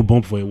going to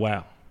bump for a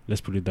while. Let's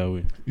put it that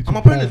way. I'm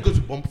apparently it's going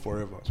to bump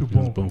forever. To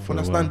bump. bump for a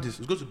Understand while. this?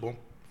 It's going to bump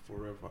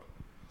forever.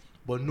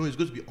 But no, it's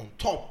going to be on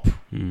top.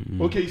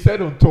 Okay, he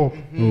said on top. Oh,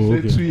 He said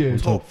okay. 2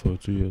 years. Top for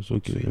 2 years.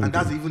 Okay. And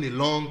that's okay. even a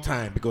long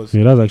time because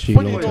Yeah, that's actually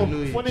Funny long time.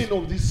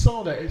 enough, the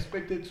sound I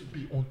expected to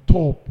be on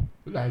top,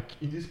 like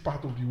in this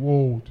part of the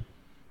world,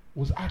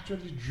 was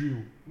actually drill.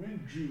 When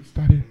drill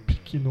started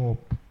picking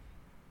up,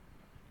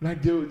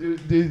 like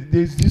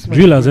there's this.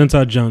 Drill has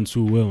entered Jan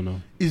too well now.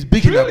 it's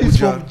big in Drill is Abuja.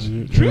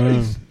 from drill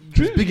is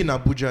drill It's big in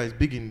Abuja. It's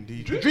big in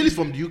the drill is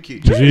from the UK.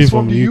 It's Drill really is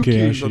from the UK, It's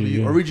actually. from the,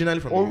 Yeah. originally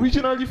from the UK.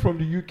 originally from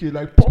the UK.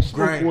 Like Pop Smoke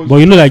Grind. was. But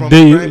you know, like From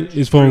they, grime to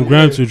it's from drill,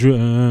 grime yeah. to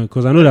drill.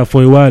 Because I know that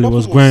for a while it Pop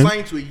was Smoke grime.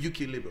 signed to a UK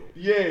label.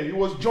 Yeah, he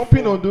was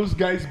jumping on those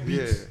guys'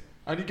 beats,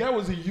 Yeah. and the guy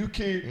was a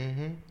UK.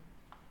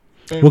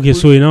 Okay,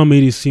 so he now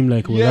made it seem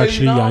like it was yeah,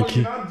 actually he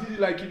Yankee. now did it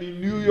like in a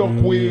New York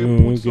Mm, way, mm,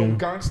 put okay. some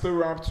gangster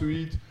rap to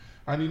it,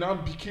 and he now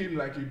became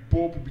like a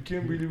bop. It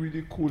became really,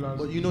 really cool. And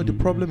But you know the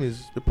problem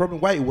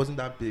why it wasn't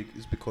that big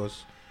is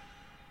because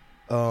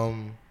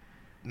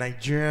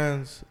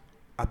Nigerians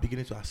are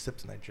beginning to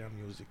accept Nigerian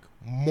music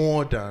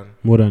more than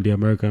the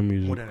American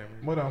music.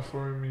 more than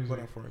foreign music.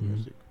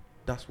 music.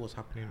 That's what's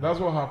happening. That's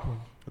what happened.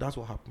 That's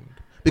what happened.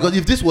 Because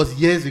if this was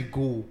years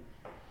ago,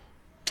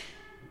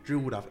 drill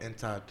would have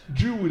entered.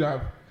 Drew would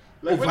have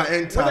like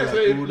Over-enter, when I like,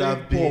 say it would play have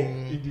pop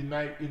been- in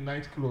the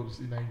nightclubs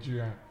in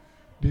Nigeria.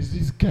 There's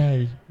this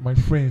guy, my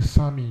friend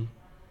Sammy,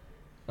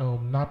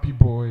 Nappy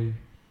Boy.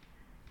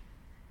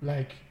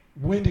 Like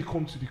when they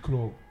come to the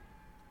club,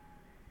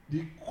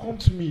 they come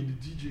to me in the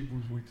DJ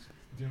booth with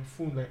their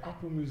phone, like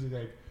Apple Music,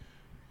 like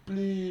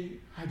play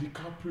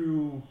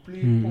DiCaprio,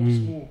 play Pop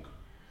Smoke,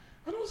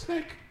 and I was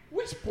like,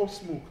 "Where's Pop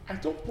Smoke?" I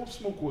thought Pop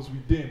Smoke was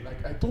with them.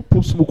 Like I thought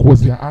Pop Smoke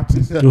was their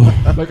artist.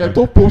 Like I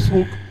thought Pop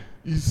Smoke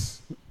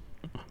is.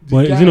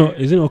 But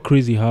is it not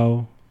crazy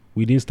how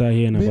we didn't start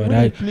hearing about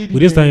that? We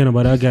didn't start hearing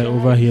about that guy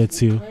over here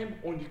till.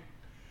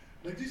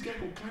 Like this guy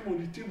could climb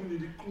on the table in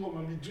the club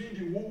and be doing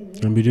the whole.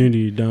 And be doing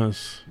the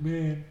dance.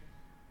 Man,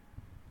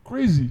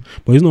 crazy.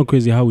 But it's not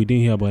crazy how we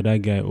didn't hear about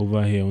that guy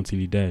over here until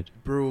he died.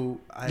 Bro,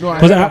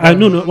 Because I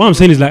no, what I'm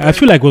saying is like I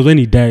feel like it was when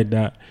he died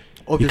that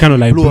he kind of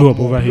like blew up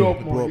over here.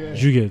 Yeah.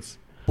 You get?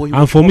 But he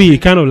And was for me, it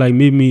pumping- kind of like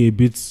made me a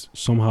bit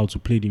somehow to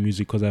play the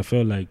music because I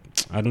felt like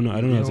I don't know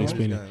how to know,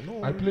 explain it.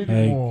 No, I played Like,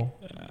 it more.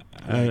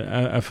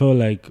 I felt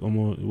like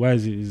why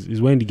is it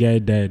is when the guy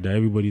died that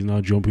everybody's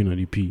now jumping on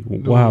the P.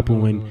 No, What happened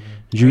no, when no,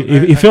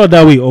 no. it felt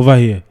that way over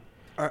here?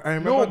 I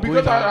remember No, going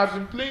because out. I've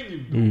been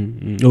playing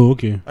him. Oh,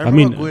 okay. I I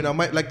remember mean, going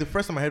out. Like the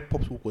first time I heard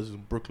Pop Smoke was in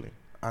Brooklyn,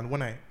 and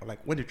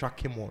when the track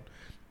came on,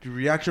 the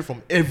reaction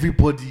from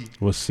everybody,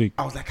 was sick.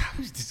 I was like,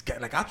 "Who is this guy?"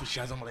 Like I had to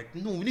Shazam. I'm like,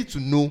 "No, we need to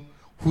know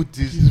who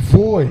this." His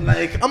voice.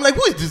 I'm like,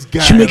 who is this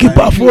guy? She make it Like,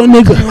 bad for a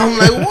nigga. I'm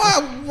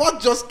like,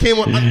 what just came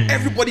on? And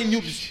everybody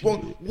knew this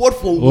song word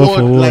for Word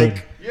for word. word.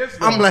 Like, Yes,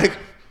 I'm like,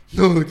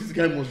 no, this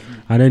guy must be.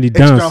 And then the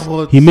Extra dance,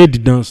 hot. he made the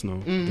dance now.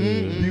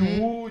 the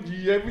wood,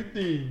 the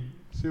everything.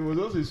 So it was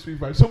just a sweet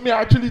vibe. So me,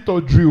 I actually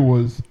thought drill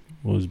was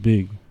Was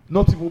big.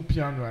 not even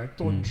piano. I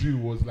thought drill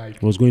was like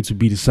It was going to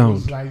be the was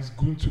sound. like it's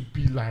going to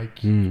be like.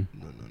 Mm.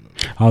 No.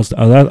 I was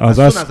As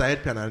soon ask- as I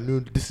heard piano, I knew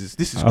this is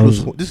I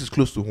close. was- This is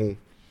close to home.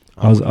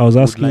 I was would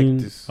asking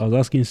like this. I was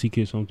asking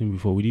CK something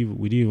before. We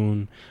didn't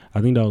even.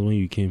 I think that was when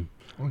you came.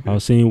 Okay. I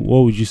was saying, what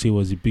would you say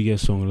was the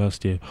biggest song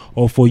last year,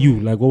 or for you?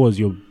 Like, what was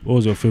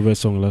your favorite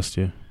song last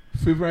year?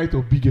 Favorite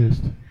or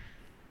biggest?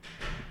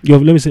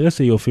 Let's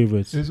say your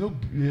favorite. There's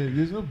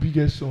no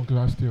biggest song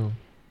last year.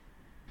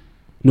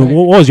 No, Like-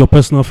 what was your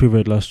personal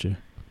favorite last year?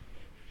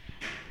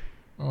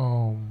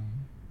 Your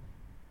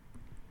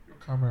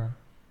camera.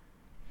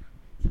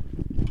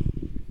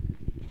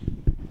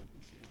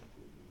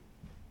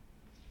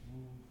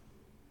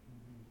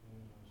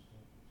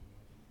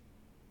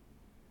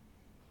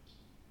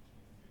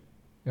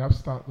 You have to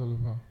start all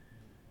over.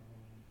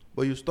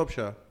 But you stop,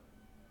 Sha.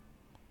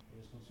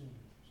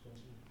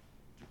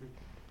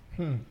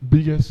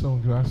 Biggest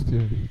song last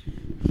year.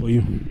 For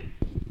you,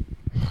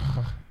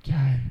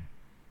 Guy.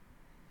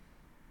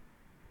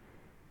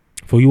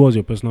 what was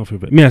your personal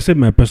favorite? Me, I said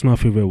my personal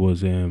favorite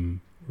was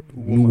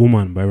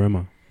Woman by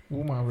Rema.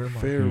 Woman Rema.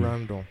 Very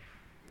random.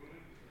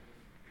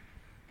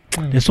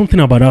 There's something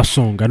about that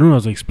song. I don't know how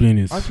to explain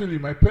it. Actually,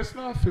 my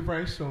personal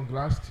favorite song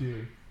last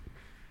year,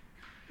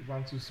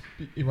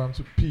 if I'm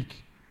to pick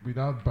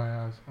without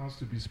bias, has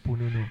to be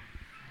Sponono.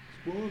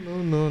 Oh,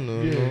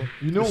 no. Yeah.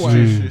 You know It's why?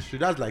 true.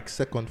 That's like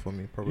second for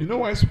me, probably. You know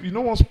why? You know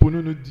what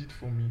Sponono did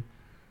for me?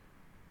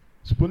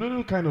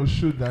 Sponono kind of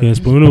showed that Yeah, this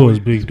Sponono boy- was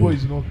big, This boy though.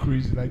 is not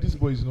crazy. Like this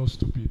boy is not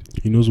stupid.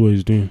 He knows what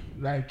he's doing.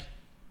 Like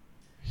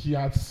he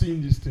had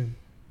seen this thing.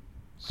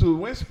 So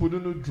when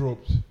Sponono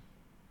dropped,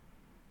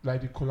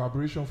 like the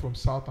collaboration from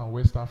South and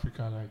West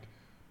Africa, like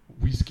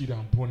Wizkid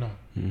and Burna,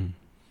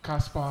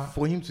 Casper,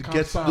 For him to get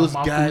Kasa, those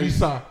Marco guys.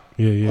 Lisa,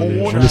 Yeah. On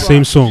one On the track.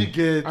 same song. You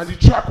get- and the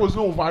track was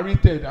not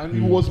overrated, and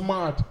it was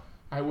mad.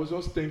 I was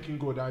just thanking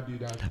God that day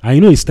that I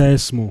know it started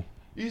small.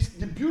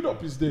 the build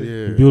up is there.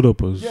 yeah. The build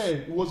up was. Yeah,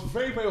 it was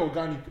very, very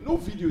organic. No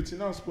video till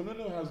now.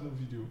 Sponono has no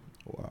video.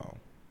 Wow.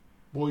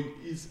 But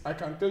I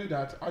can tell you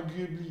that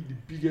arguably the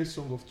biggest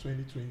song of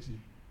 2020.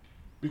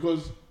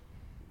 Because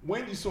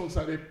when the song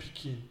started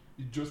peaking,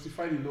 it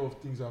justified a lot of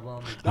things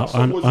about me. That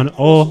song was a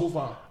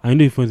crossover. I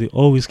know if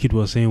all Wizkid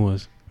was saying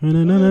was Vibes.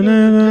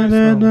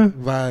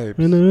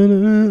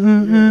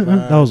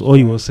 that was all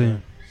he was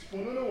saying.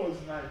 Sponono was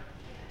like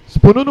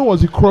Sponono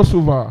was a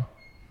crossover.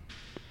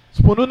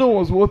 Sponono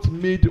was what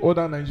made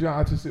other Nigerian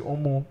artists say,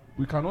 "Omo,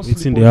 we cannot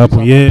It's sleep in on the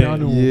this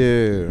album,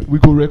 Amapiano. Yeah. We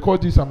go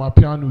record this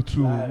Amapiano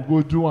too. We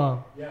go do one."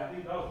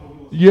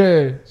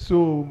 Yeah,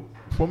 so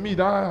for me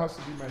that has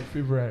to be my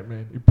favorite,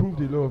 man. It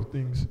proved a lot of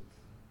things.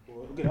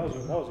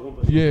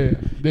 Yeah.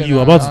 Then You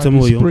were about to tell me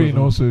what your own spraying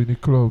personal- also in the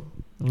club.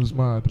 It was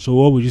mad. So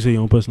what would you say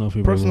your own personal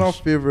favorite Personal was?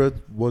 favorite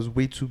was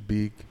Way Too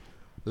Big.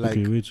 Like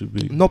Okay, way too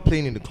big. not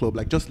playing in the club,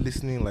 like just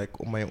listening like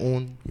on my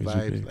own Way Too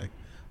vibes. Big. Like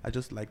I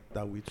just like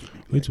that Way Too Big.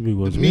 Way Like, too big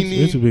was the way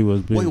meaning, too big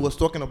was big. what he was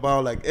talking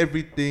about, like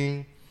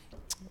everything,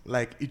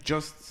 like it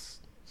just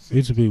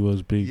Way too big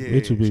was big. yeah,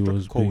 Way too big struck a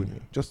was chord with big.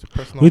 me. Just a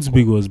personal. Way too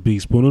big chord. was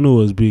big. Sponono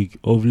was big.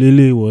 Of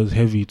Lele was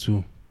heavy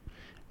too.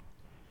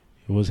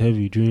 It was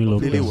heavy during Lele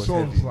lockdown. was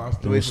Songs heavy.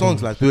 last There were year.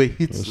 songs like there were There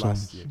hits were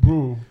last songs. year.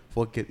 Bro.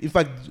 Forget. In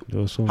fact,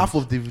 There was songs. half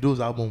of Davido's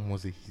album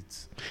was a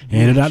hit.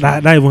 And that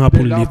even Then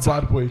happened that later.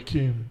 bad boy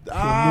came from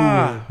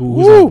Ah, Who- woo,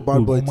 who's that? bad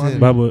Who? boy Omale. Tim.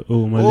 Bad boy.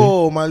 Oh, Mali.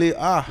 Oh, Mali.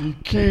 Ah, nowhere.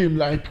 He came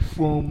like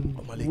from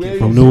Omale where came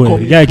From is he nowhere.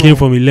 coming The guy came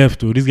from he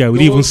left. Oh, this guy we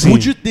didn't even Those- see.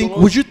 would you him. think?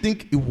 Would you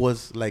think it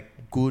was like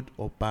good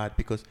or bad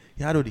because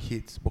he had all the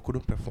hits but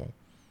couldn't perform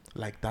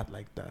like that?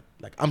 Like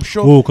I'm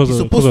sure Oh, 'cause he's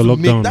of supposed to lockdown,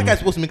 make that no? guy's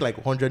supposed to make like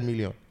 100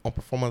 million on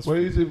performance. Well,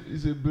 fee.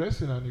 it's a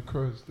blessing and a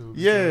curse, though.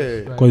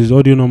 Yeah. Because his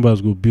audio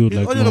numbers go build His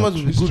like audio numbers mad.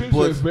 will be the good, streams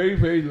were but very,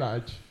 very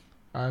large,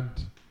 and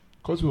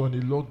because we were on a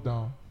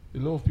lockdown, a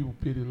lot of people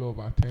paid a lot of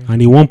attention.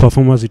 And the one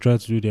performance he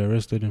tried to do, they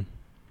arrested him.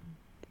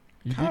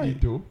 He Kai. did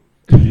it though.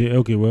 Yeah,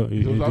 okay, well,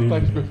 he It was after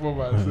his did.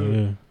 performance. So.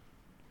 Yeah.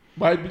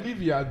 But I believe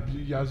he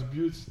has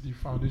built the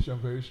foundation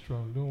very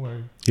strong. Don't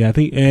worry. Yeah, I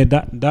think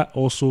that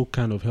also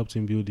kind of helped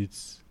him build it,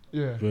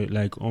 Yeah.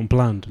 like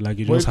unplanned, like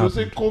it But just if you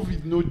say happened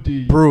COVID no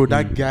day, bro,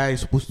 that Mm. guy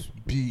is supposed to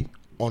be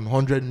on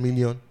 100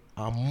 million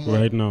a month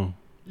right now.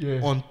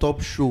 yeah. on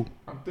top show.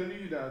 I'm telling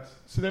you that.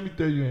 So let me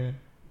tell you,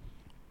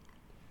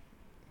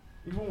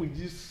 even with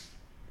this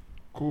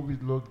COVID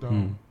lockdown,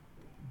 Mm.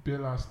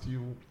 Bella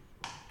still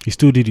He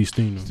still did his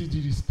thing. did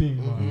his thing,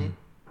 man.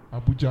 Mhm.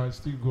 Abuja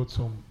still got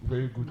some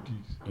very good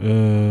gigs.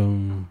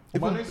 Even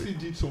Omale still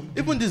did some.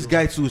 Even gigs, this though.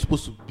 guy too is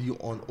supposed to be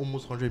on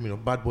almost 100 million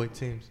bad boy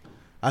teams.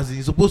 As in,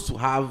 he's supposed to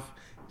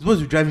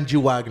be driving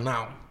G-Wag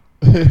now.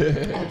 On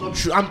top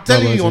I'm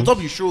telling Bad you, boy on top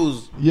he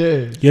shows.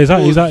 Yeah. he's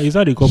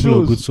had a couple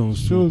Shows- of good songs.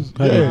 shows,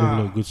 Had a yeah.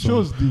 couple of good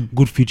songs. Shows the.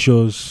 Good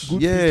features.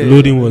 Good Yeah,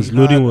 features.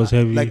 Loading was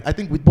heavy. Like I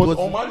think with But was,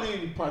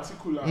 Omale in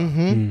particular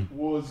Mhm.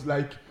 was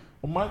like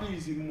Omale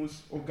is the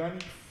most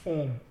organic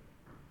form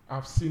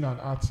I've seen an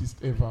artist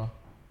ever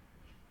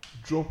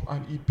drop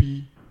an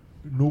EP,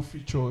 no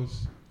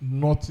features,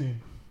 nothing,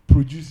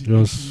 produce the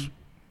Just- EP,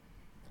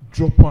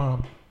 drop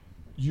am,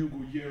 you go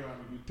hear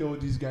am, you go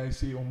tell this guy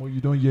say, "Omo,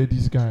 you don't hear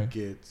this guy."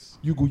 gets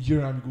You go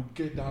hear am, you go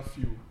get that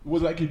feel. It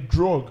was like a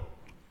drug.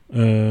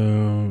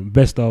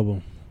 Best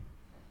album.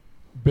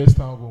 Best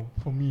album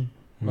for me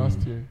last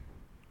Mm. year.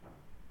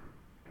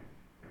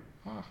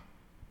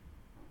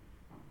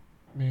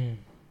 Man,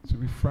 to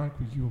be frank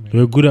with you, man.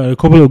 There were a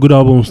couple of good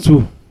albums too.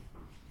 Like-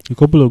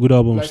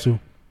 too.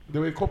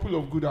 There were a couple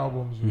of good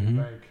albums, Mhm.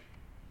 like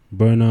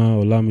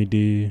Burner,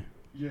 Olamide.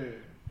 yeah.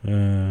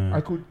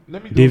 I could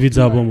let me. just David's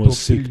do, like, album was top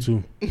sick three.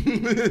 too.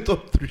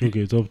 top 3.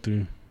 Okay, top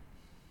 3.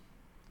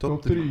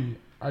 Top three.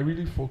 I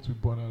really fucked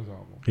with Bonner's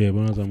album. Yeah,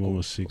 Burner's album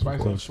was sick. Of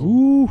Spice course. and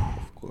Ooh.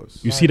 Of course.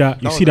 You see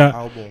that? You was see an that?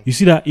 album. You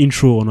see that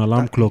intro on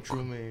Alarm That Clock?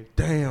 intro, man.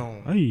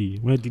 Damn. Hey,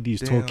 where Diddy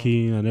is Damn.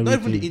 talking and Not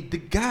everything. even the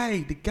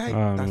guy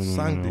Ah, that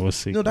sang no, it. was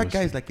sick. No, that was guy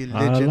sick. is like a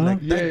legend. Alarm? Like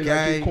Yeah, that like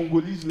a guy.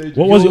 Congolese legend.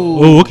 What was it?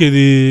 Yo. Oh, okay.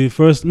 The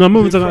first. No, I'm not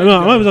even The talking. first No,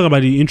 I'm not guy. even talking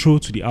about the intro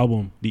to the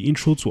album. The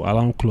intro to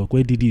Alarm Clock,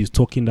 where Diddy is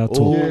talking that Oh,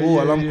 talk.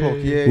 Yeah, alarm yeah, clock.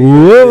 yeah. Yeah.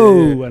 Whoa!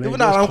 yeah. And Even it that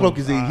just alarm comes- clock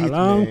is a hit.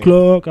 Alarm man.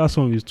 Clock. That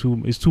song is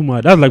too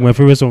mad. That's like my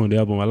favorite song on the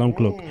album. Alarm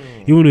Clock. Mm.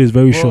 Even though it's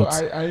very Well, short.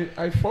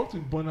 I fought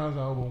with Bonner's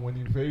album on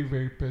a very,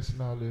 very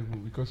personal level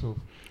because of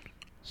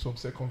some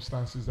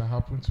circumstances that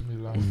happened to me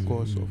last Mm. year. Of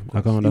course.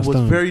 I can It was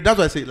understand. very. That's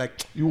why I say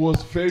like It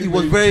was very, it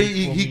was very.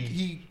 deep for me.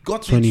 He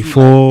got 24, into, like, he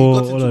got all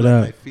into, of like,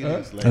 that. my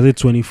feelings, like, Is it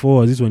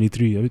 24? Is it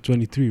 23? Is it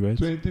 23, right?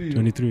 23.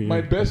 23, My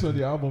yeah. best on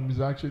the album is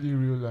actually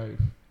Real Life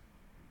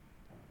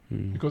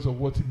Mm. because of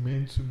what it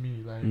meant to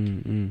me. Like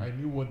I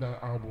knew what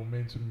that album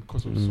meant to me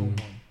because of Mm. someone.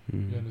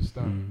 Mm. You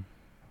understand?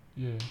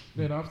 Yeah.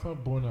 Then after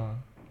Bonner,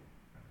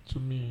 to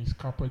me, it's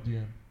Kappa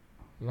Diem,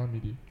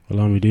 Lamide.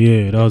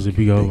 Olamide, yeah, that was a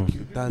big album. Thank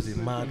you. That's a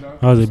mad.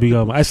 That was a big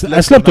album. I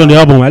Slept slept on on the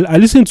that. album. I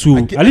listened to.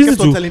 I kept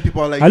listened on to. telling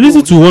people like I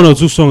listened to yo, one or this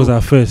two songs album-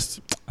 at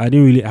first. I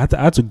didn't really. I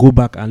had to go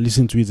back and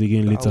listen to it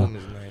again the later. album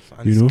is nice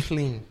and You it's know?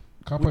 clean.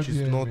 Kappa Which is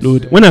Diem not- is,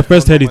 Load. uh, When I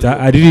first heard it, normally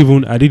I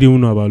didn't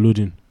even know about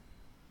loading.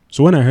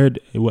 So when I heard,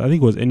 I think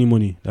it was Any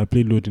Money that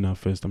played loading at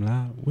first. I'm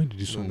like, where did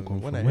this No, song no,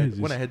 come when from? I Where heard is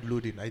when I this? heard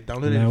loading, I I'm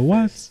downloaded like, it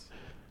what? first.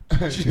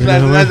 She's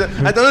like,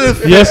 I don't know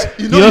if Yes,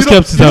 you he just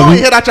kept it. you don't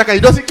hear that track and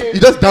you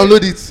just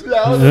download it.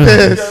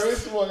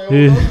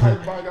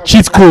 Yes.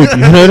 Cheat code. You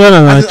know that?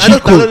 I Cheat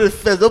just download code. it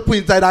first. Don't put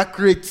inside that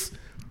crate.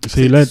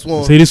 Say this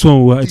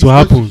one will it will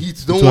happen.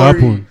 It It will will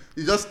happen.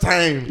 It's just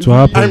time. It will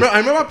happen. I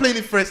remember playing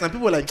it first and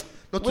people were like,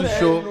 not too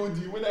sure.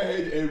 When I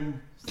heard Eru,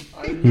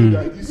 I knew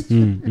that this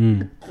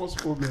cause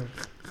problem.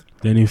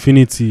 Then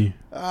Infinity.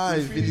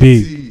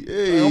 Infinity.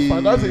 Hey.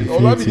 That's it.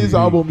 Olamide's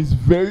album is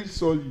very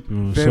solid.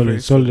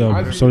 Solid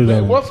album. Solid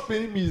album. What's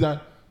paining me is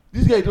that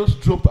this guy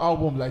just dropped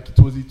album like it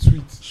was a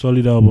tweet.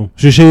 Solid album.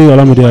 Shushe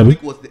Olamide I Abi.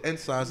 think it was the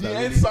NSAS The that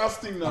really NSAS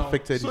thing now.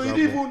 affected So his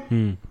it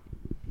album.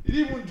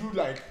 even drew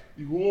like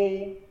the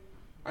whole,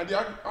 and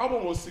the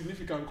album was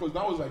significant because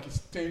that was like his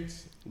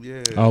 10th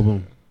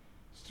Album.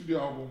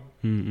 studio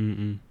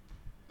album.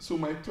 So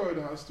my third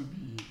has to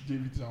be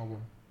David's album.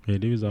 Yeah,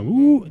 David's album.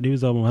 Ooh,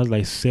 David's album has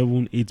like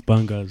 7-8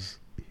 bangers.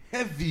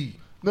 Heavy.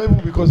 Not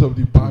even because of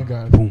the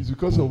bangers, Boom, it's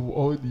because boom. of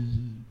all the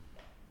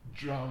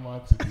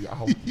drama to the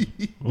album.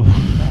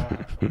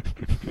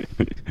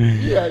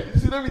 Yeah, you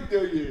see, let me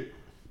tell you.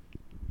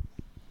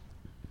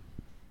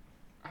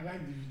 I like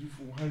the video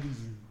for one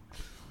reason.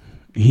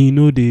 He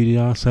know they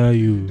answer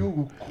You you. don't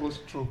go cause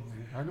trouble.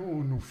 I don't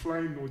want to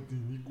fly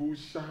nothing. He go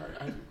shy.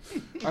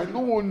 I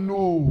don't want to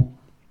know.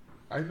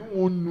 I don't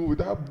want to know.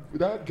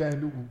 That guy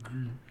no go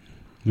agree.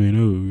 We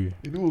know.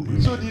 You know,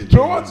 so the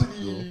drama to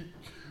the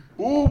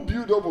whole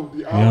build up of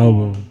the The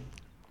album, album.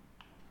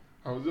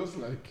 I was just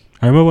like,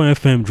 I remember when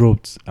FM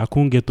dropped. I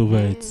couldn't get over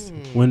it.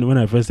 When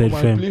I first heard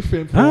I FM, play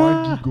Fem for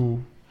Ah. 1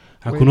 gig.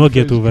 I when could not it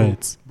get first over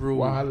dropped. it. Bro,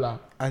 Wahala.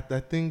 I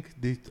think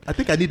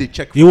I need a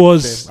check. It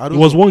was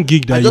 1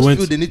 gig that I you just went.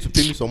 feel they need to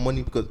pay me some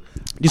money because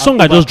The song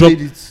I I've just dropped.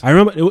 overplayed it. I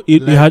remember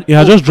it Like,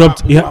 had just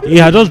dropped. It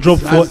had just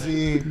dropped for. As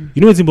in,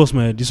 You know what's in boss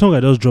my head? The song I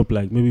just dropped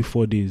like maybe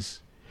 4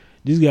 days.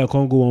 This guy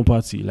can't go one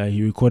party. Like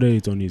he recorded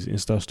it on his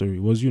Insta story.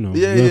 It was yeah. And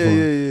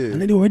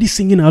then they were already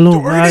singing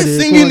along. They're already right?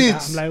 singing it.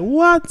 I'm like,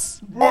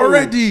 what?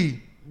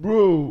 Already,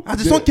 Bro.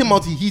 as the song came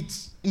out, he hit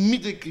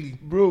immediately.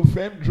 Bro,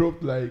 Fem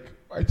dropped like,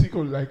 I think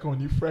on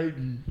the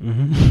Friday.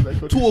 Mm-hmm.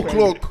 Like on 2 the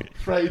o'clock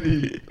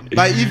Friday.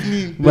 by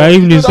evening. By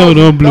evening, that song was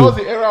don't That blow. was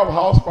the era of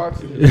house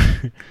party.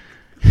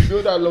 You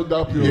know that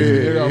lockdown period was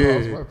the era Yeah.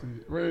 of house party.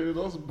 Where it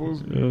was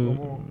supposed to be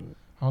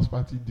house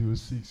party deal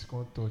 6,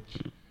 can't touch.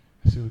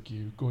 I said, okay,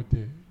 we got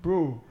there.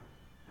 Bro,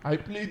 I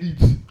played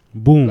it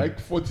Boom. like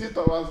 48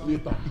 hours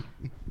later.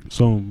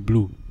 Song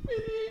blue.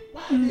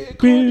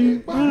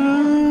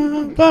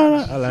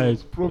 I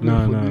like.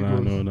 Problem for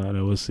Lagos. No.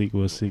 That was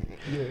sick.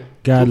 Yeah.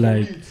 God, So for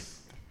like. me, it's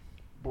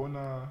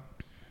Burna,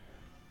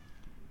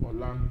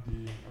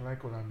 Olamide. I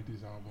like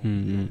Olamide's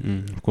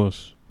album. Of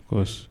course.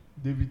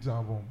 David's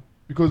album.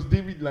 Because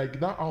David, like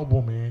that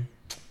album,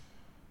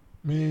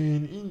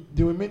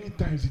 there were many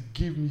times it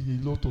gave me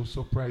a lot of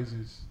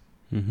surprises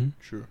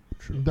True.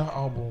 in that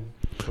album.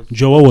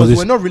 Joe was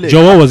we're not really-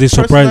 Joe was a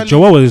surprise. personally-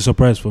 Joe was a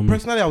surprise for me.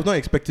 Personally, I was not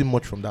expecting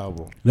much from that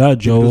album. That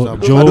Joe. I I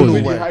don't don't know know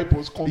when why. the hype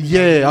was coming.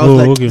 Yeah, I Oh, was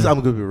like, okay. this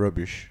album gonna be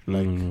rubbish.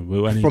 Like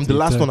But when from the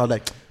last it- one, I was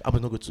like, I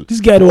was not going to.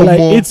 This guy though, like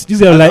Omo. it's this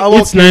guy As like I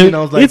walked in,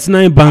 I was like, it's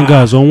 9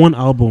 bangers on one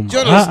album. Do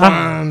you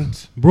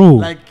understand? Bro.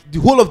 Like the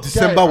whole of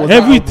December was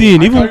everything,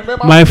 that album. even I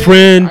remember my saying,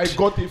 friend, I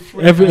got a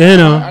friend.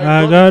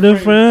 I got a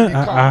friend. in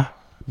the car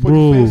for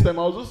Bro. the first time.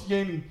 I was just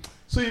hearing.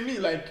 So you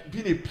mean like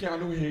being a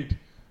piano head?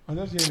 I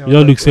was just hearing. You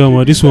look say,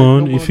 "Omo, this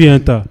one, if he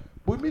enter."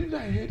 But immediately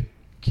I heard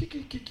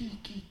kiki.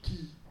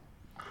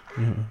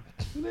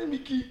 Let me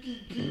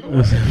kiki. I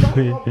was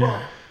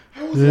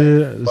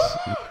like,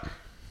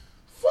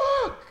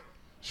 fuck.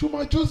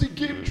 Shuma Josie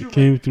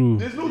came through.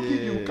 There's no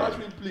kid you catch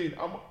me playing.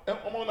 I'm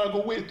on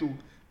go wait to.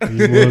 You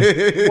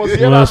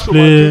must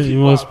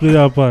play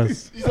that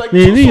pass. It's like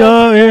Maybe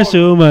your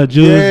show my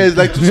Joe. Yeah, it's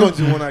like 2 songs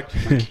in one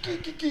actually.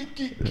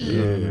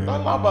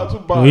 That lamba too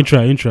bad. No,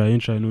 intro.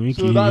 No,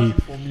 So that's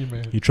it for me,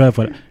 man. you try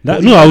for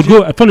that. No, I would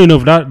go. Funny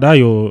enough, that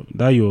your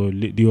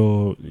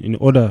in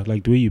order,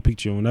 like the way you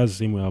picked your own. That's the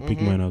same way I'll pick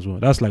mine as well.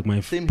 That's like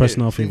my Same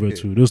personal here, same favorite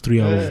here. too. Those 3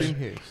 Yeah. albums, Same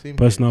here.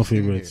 personal same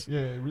here. favorites. Yeah,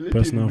 relatable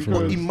Personal because-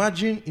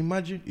 favorite.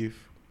 Imagine if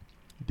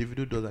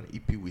Davido does an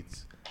EP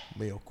with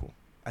Mayoko.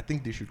 I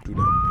think they should do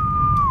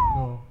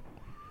that.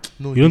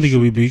 No, You don't they think it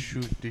will should, be they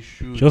big? They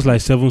should. Just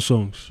like 7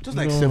 songs, Just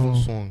like No. 7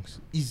 songs,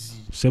 easy.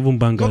 7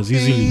 bangers Nothing.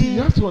 easily.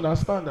 You have to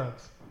understand that.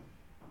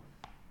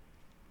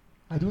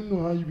 I don't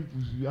know how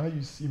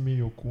you see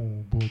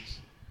Mayoko, but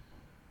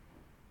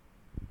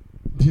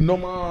the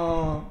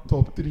normal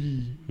top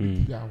 3,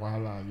 yeah,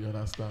 voila, you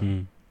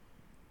understand.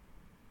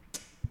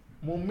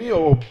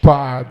 Mayo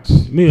bad.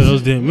 Me or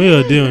just them. Me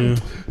or them.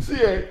 See,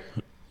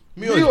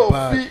 Mayo Mayo is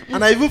bad, feel-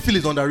 and I even feel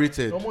it's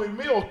underrated. if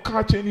Mayo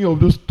catch any of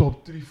those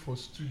top 3 for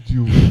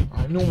studio,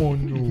 I no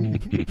want know.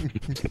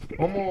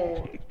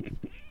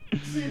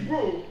 See,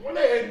 bro, when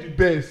I heard the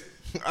best,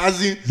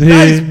 As in,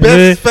 that is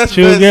best first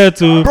she'll verse. get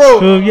to, Bro,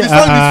 she'll the get-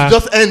 song needs to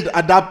just end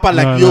at that part.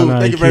 Like, No, yo, no,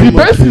 thank you you very the killed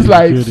much. best is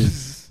like Killed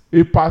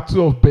it. a part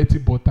 2 of Betty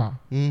Butter.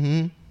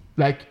 Mm-hmm.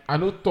 Like, I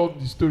don't talk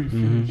the story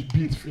finish,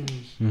 beat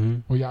finish. Mm-hmm.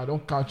 Oh yeah, I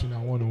don't catch you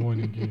now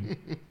 1-on-1 again.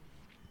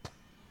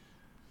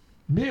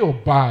 Mayor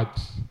bad.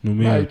 No,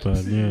 Mayor Like, is bad.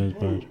 see, Mayor is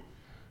bro,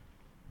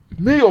 bad.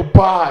 Mayor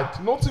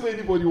bad. Nothing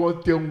anybody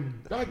want to tell me.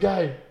 That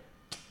guy,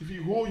 if he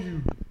hold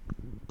you,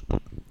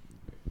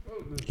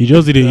 He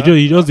just did a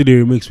he just did a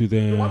remix with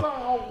no matter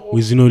how hot,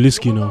 with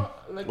Zinoliski now.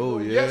 Like, Oh,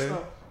 yes, yeah.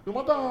 now, no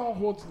matter how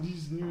hot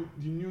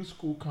the new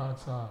school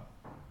cats are,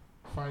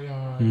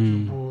 Fire,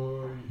 Mm.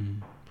 Boy.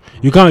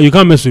 You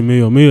can't mess with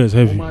Mayor. Mayor is Oh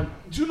heavy. man,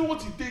 do you know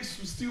what it takes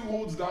to still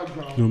hold that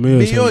ground? No,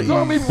 Mayor is Mayor heavy. is-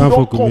 No, maybe we Can't don't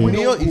fuck with come with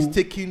Mayor. Mayor no is cool.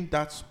 taking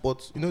that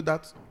spot. You know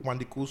that one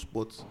the cool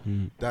spot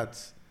Mm. that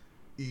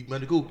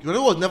when they go. You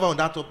know was never on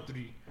that top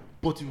 3,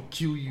 but it will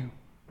kill you.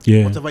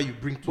 Yeah. Whatever you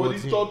bring But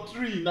towards the him. top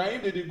 3, now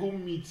him they go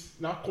meet.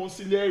 Now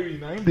conciliary,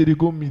 now him they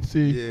go meet. Say,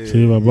 Yeah.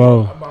 Say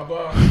Baba.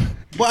 Baba.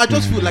 But I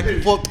just feel like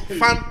for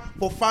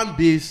fan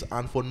base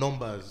and for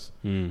numbers,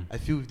 Mm. I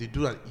feel if they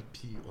do an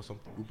EP or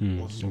something, it would be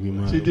Mm, awesome. it'll be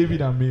mad. Say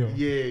David and Mayor.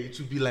 Yeah, it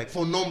would be like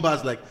for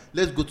numbers, like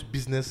let's go to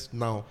business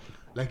now.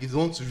 Like if they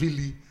want to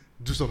really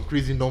do some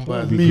crazy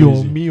numbers. Be Mayor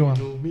crazy.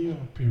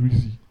 and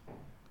Peruzzi.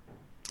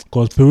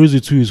 Cause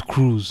Peruzzi too is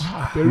Cruz.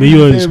 Peruzzi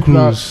Mayor is said Cruz.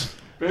 that.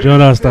 Do you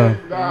understand?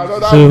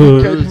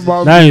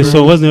 So That is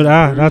so. What's the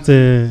that's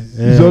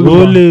It's all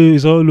over.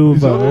 it's all over.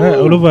 It's all over.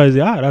 All over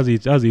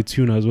is that's a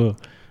tune as well.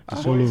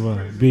 It's all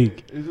over.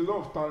 Big. There's a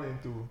lot of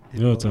talent too. A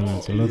lot of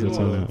talent.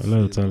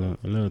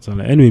 A lot of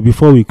talent. Anyway,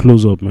 before we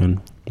close up, man,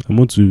 I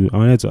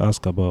wanted to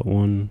ask about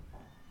one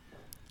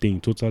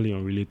thing totally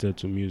unrelated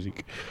to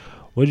music.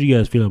 What do you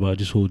guys feel about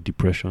this whole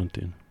depression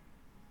thing?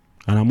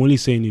 And I'm only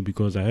saying it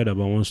because I heard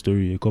about one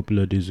story a couple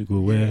of days ago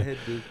where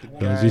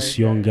there was this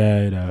young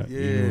guy that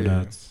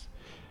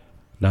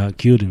that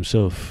killed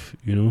himself,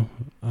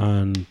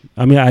 and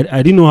I mean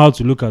I didn't know how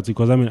to look at it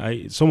because I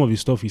mean some of his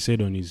stuff he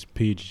said on his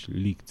page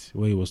leaked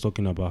where he was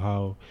talking about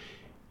how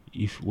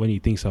when he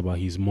thinks about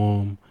his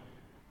mom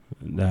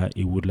that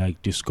it would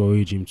like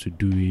discourage him to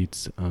do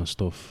it and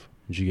stuff.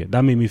 You get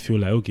that made me feel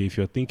like, okay, if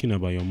you're thinking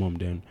about your mom,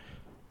 then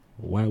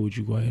why would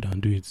you go ahead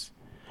and do it?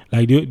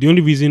 Like the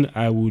only reason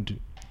I would,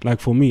 like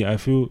for me, I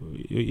feel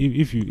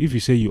if you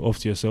say you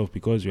offed yourself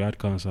because you had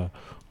cancer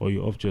or you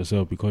offed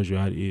yourself because you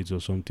had AIDS or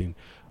something,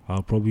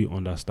 I'll probably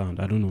understand.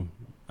 I don't know.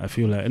 I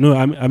feel like do you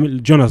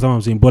understand what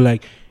I'm saying? But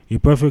like a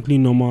perfectly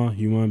normal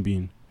human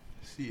being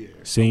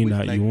saying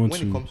that like, you want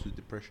when to. it comes to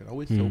depression, I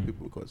always tell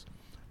people because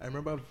I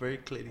remember very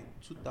clearly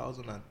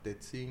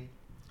 2013,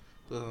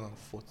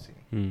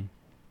 2014.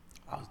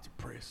 I was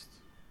depressed,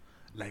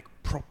 like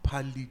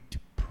properly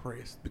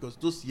depressed, because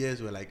those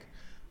years were like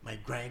my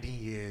grinding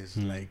years.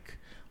 Like,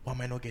 why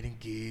am I not getting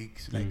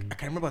gigs? Like, I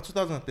can remember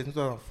 2013,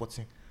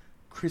 2014,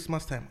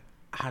 Christmas time,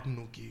 I had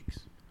no gigs,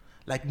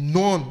 like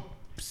none.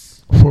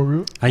 For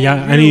real?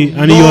 And in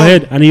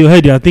your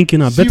head, you're thinking,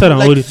 better than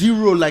like all this.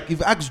 zero. Like,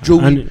 if I ask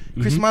Joey, And,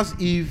 Christmas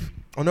Eve,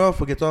 I'll never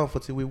forget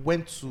 2014. We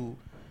went to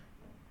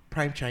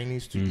Prime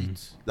Chinese to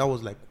eat. That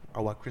was like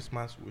our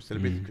Christmas. We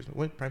celebrated Christmas. We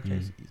went to Prime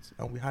Chinese to eat,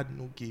 and we had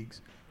no gigs,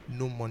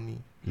 no money,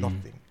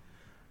 nothing.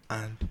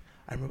 And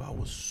I remember I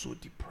was so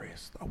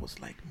depressed. I was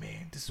like,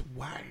 man, this is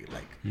why.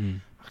 Like,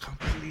 I can't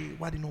play.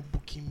 Why they not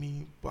booking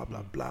me? Blah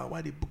blah blah.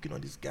 Why they booking all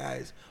these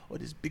guys? All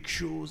these big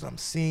shows I'm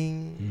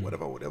seeing.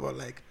 Whatever.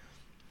 Like,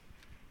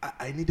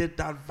 I needed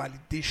that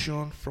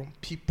validation from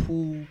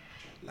people.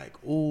 Like,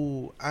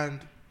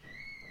 and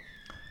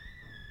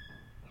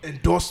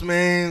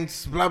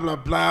endorsements, blah blah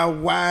blah.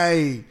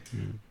 Why?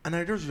 And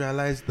I just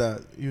realized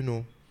that,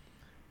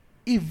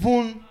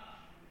 even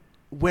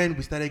when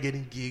we started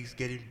getting gigs,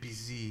 getting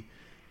busy,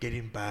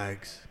 getting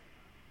bags,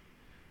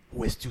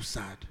 we're still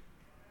sad.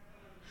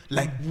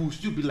 Like, we'll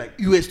still be like,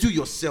 you are still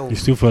yourself. You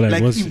still feel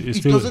like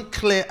it doesn't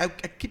clear. I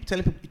keep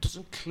telling people it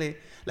doesn't clear.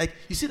 Like,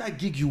 you see that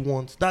gig you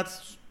want,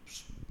 that's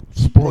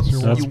Sports you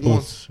That's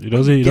want. sports. It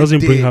doesn't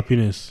bring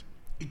happiness.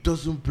 It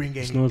doesn't bring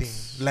It's anything.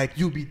 not- Like,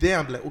 you'll be there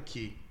and be like,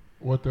 okay,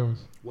 What else?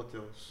 what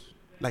else?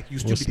 Like, you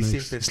still What's be the same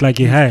next? person. It's like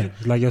a You high. still-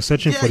 It's like you're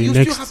searching for the you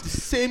next still have the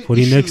same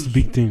next issues.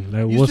 big thing.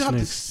 Like You what's still have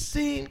next?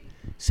 the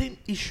same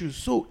issues.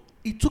 So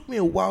it took me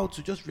a while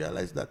to just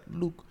realize that,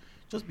 look,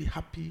 just be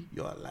happy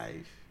you're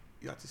alive,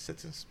 you're at a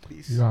certain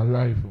space, You are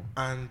alive.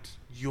 and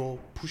you're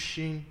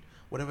pushing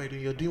whatever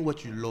you're doing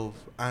what you love,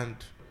 and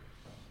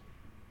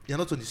you're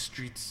not on the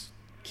streets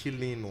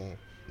killing or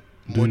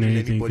Doing murdering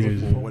anything anybody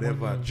crazy. for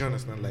whatever. Do you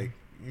understand? Like,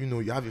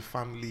 you have a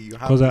family, you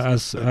have Because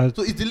business.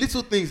 So it's the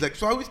little things. Like,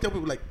 so I always tell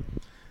people, like,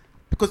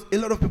 because a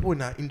lot of people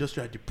in our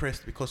industry are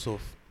depressed because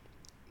of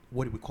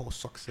what we call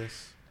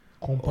success.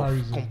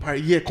 Comparison.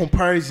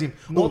 Comparison.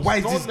 Why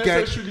is not this guy?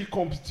 necessarily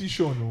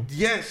competition. No.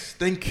 Yes,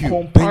 thank you.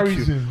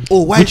 Comparison. Thank you.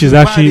 Why which is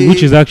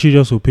actually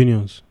just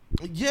opinions.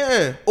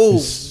 Yeah.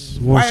 It's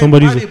Why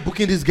somebody's. are they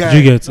booking this guy? Do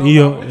you get? No,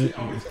 Your- I'm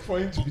waiting for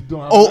him to be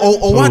done.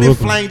 Or why are they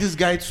okay. flying this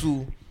guy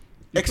to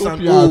X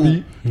and Ethiopia, O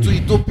Abi. to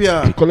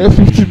Ethiopia? Collect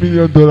 $50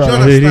 million. Do you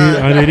and they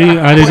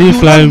didn't But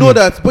fly you don't him. know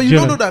that. But you Do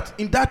don't know that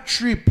in that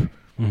trip,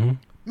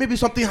 maybe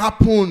something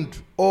happened,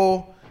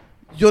 or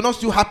you're not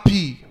still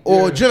happy,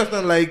 or Yeah. do you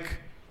understand? Like,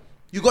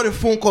 you got a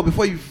phone call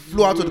before you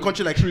flew out of the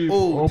country, like,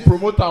 or this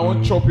promoter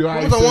won't chop your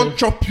eyes. promoter won't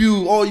chop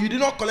you, or you did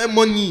not collect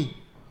money.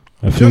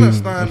 I Do feel you you,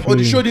 understand? I Or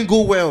the feel show you. didn't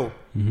go well.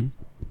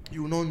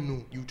 You will not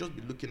know. You will just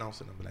be looking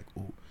outside and be like,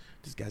 oh,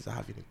 these guys are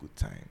having a good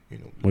time. You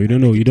know. But you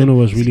don't know. You don't know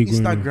what's really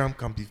going on. Instagram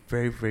can be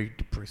very, very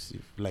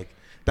depressive. Like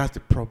that's the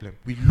problem.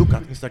 We look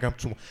at Instagram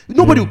too much.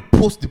 Nobody will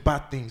post the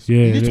bad things. Yeah,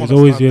 you need to there's understand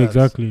always that.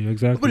 exactly.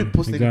 Nobody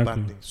posts any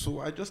exactly. bad things. So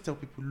I just tell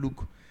people,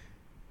 look,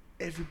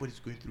 everybody's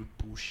going through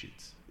bullshit,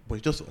 but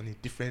it's just on a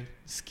different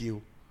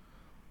scale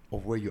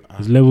of where you are.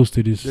 There's levels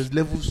to this. There's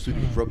levels to the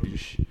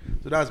rubbish.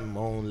 So that's my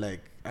own, like,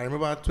 I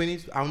remember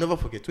I'll never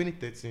forget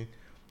 2013,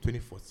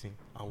 2014.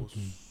 I was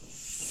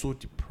so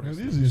depressed.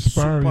 This is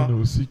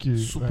inspiring, CK.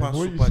 Super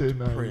Like,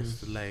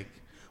 depressed. Like,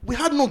 we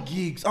had no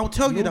gigs. I'll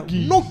tell you that.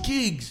 Gigs. No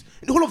gigs.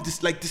 In the whole of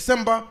this, like,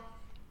 December,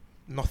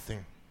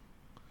 nothing.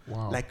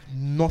 Wow. Like,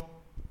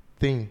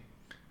 nothing.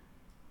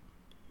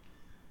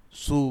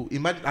 So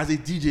imagine as a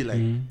DJ, like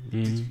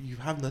you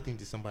have nothing in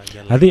December.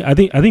 Like, I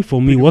think for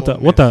me, pretty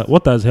more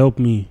what has helped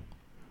me,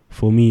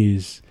 for me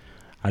is,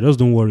 I just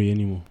don't worry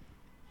anymore.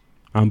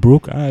 I'm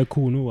broke.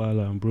 Cool, no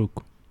wahala, I'm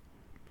broke.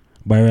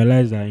 But I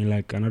realized that in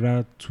like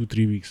another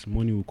 2-3 weeks,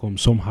 money will come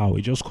somehow.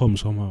 It just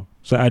comes somehow.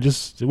 So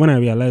when I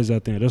realized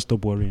that thing, I just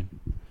stop worrying.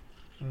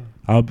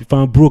 If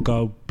I'm broke,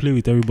 I'll play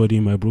with everybody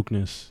in my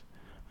brokenness,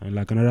 and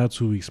like another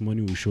 2 weeks,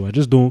 money will show. I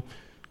just don't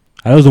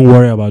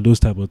worry about those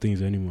type of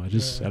things anymore. I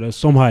just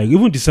somehow,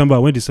 even December,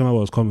 when December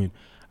was coming,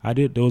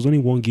 there was only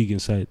one gig in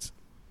sight.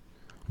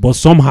 But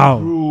somehow,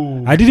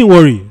 Bro, I didn't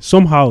worry.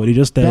 Somehow, they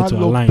just started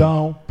to align. That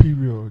lockdown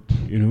period.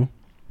 You know?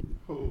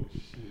 Oh,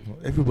 shit.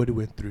 everybody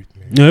went through it,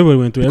 man. No, everybody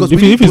went through it. Because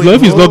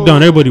If it's lockdown,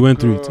 everybody went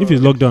through it. God. If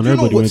it's lockdown,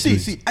 everybody went through it.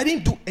 See, I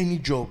didn't do any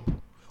job.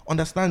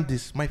 Understand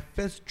this. My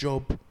first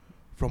job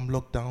from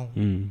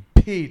lockdown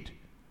paid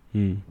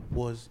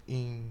was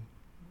in,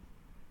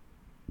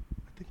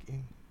 I think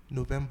in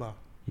November.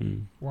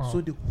 Wow.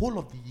 So the whole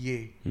of the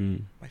year,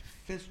 my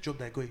first job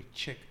that I got a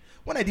check.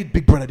 When I did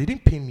Big Brother, they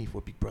didn't pay me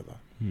for Big Brother.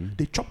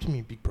 They chopped me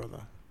in Big Brother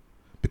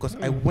because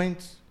I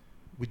went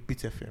with Beat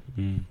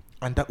FM,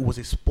 and that was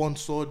a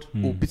sponsored.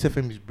 Oh, Beat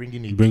FM is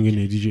bringing a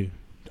DJ.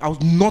 I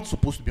was not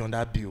supposed to be on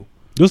that bill.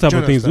 Those type Do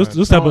you of things. understand?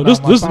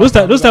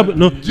 Those type of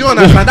no. Do you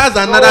understand? That's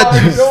another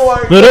juice. Don't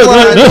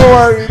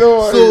worry.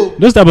 So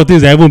Those type of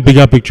things are even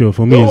bigger picture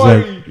for me. Don't It's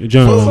worry. like,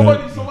 John, So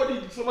like,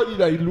 somebody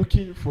that is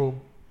looking from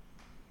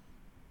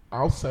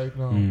outside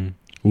now.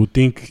 will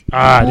think,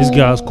 this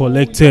guy has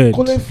collected.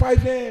 Collect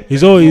 5M.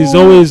 It's always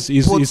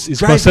but it's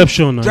driving-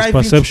 perception. It's driving to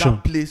perception.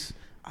 that place,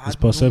 I had It's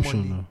perception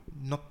no money,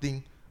 now.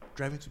 nothing.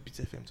 Driving to Beat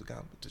FM to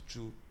gamble,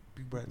 to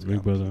Big Brother. to Big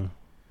gamble. Brother.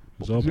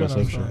 It's But all do you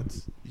perception.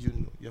 understand? You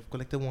know, you have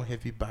collected one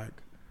heavy bag.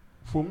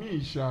 For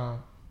me,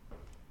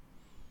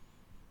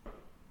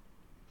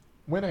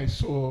 when I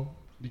saw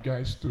the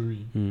guy's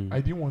story, I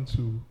didn't want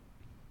to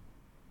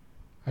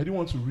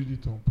read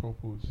it on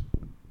purpose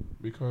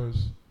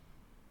because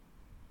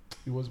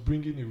it was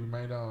bringing a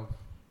reminder of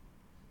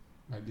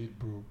my late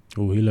bro.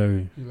 Oh,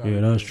 Hillary. Hillary,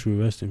 Yeah, that's yeah.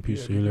 true. Rest in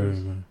peace Yeah, to Hillary,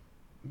 because- man.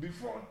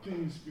 Before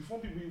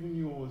people even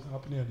knew what was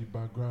happening in the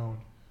background,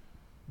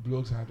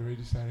 blogs had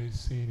already started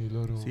saying a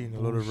lot of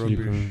bullshit.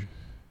 rubbish.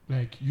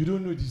 Like, you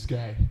don't know this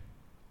guy.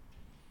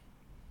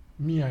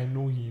 Me, I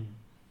know him.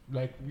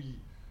 Like,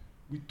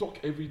 we talk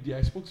every day.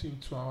 I spoke to him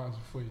 2 hours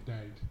before he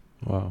died.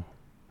 Wow.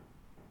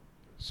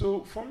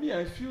 So for me,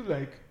 I feel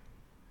like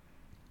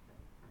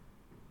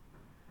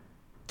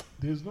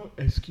there's no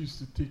excuse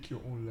to take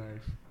your own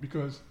life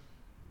because,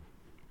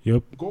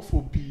 Yep. God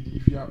forbid,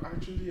 if you are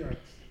actually at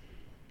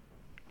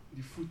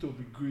the foot of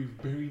the grave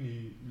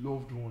burying a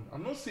loved one.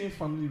 I'm not saying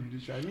family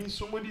relation. I mean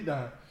somebody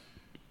that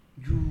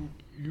you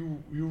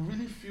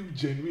really feel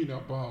genuine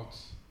about.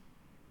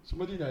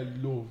 Somebody that you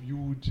love.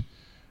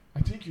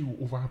 I think you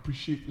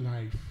overappreciate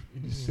life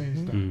in the sense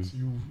that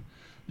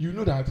you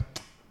know that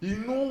you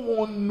don't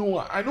want know.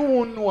 I don't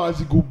want to know as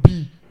it go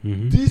be.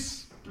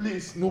 This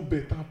place no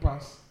better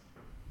pass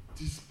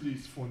this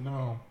place for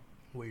now.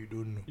 Where you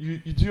don't know. You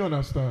do you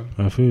understand?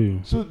 I feel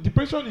you. So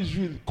depression is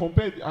real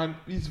compared, and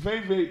it's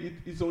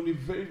it's on a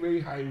very,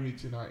 very high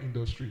rate in our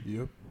industry.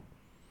 Yep.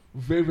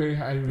 Very, very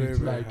high rate.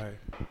 Very Like high.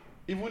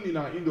 even in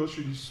our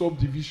industry, the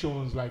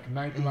subdivisions like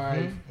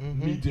nightlife,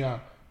 media,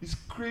 it's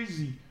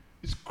crazy.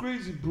 It's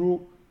crazy, bro.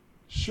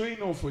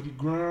 Showing off for the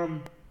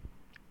gram.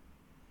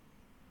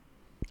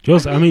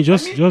 Just I be. mean,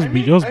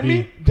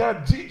 there are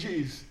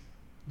DJs,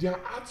 there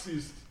are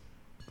artists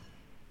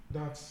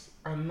that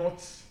are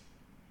not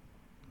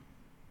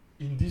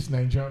in this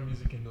Nigerian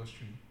music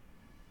industry.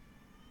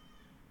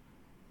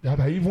 That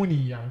are even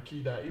in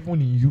Yankee, that are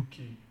even in UK,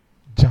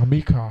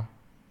 Jamaica,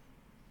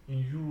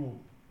 in Europe,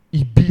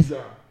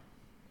 Ibiza.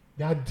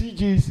 There are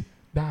DJs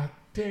that are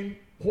 10,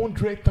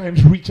 100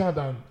 times richer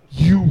than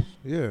you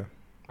Yeah.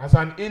 as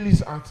an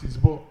A-list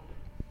artist. But,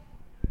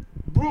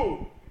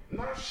 bro,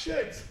 now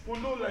shirts,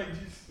 polo like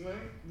this, man,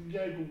 the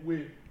guy go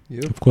wear.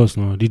 Yep. Of course,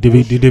 no. The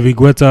David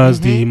Guettas,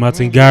 the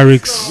Martin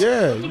Garrix,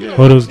 Yeah.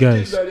 all those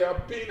guys. That they are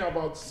paying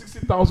about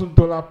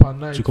 $60,000 per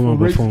night To come for and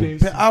perform.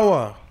 residency. Per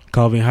hour.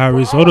 Calvin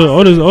Harris, all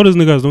those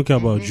niggas don't care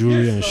about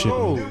jewelry and shit.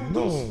 no. Man.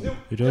 No.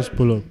 They just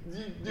pull up.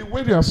 They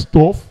wear their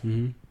stuff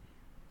Mhm.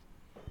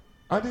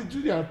 and they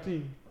do their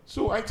thing.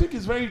 So I think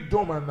it's very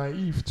dumb and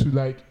naive to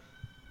like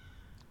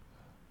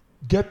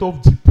get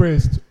off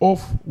depressed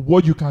off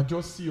what you can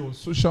just see on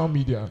social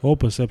media. All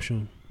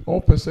perception.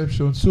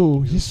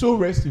 So he's so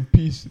rest in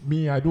peace.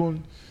 Me, I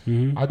don't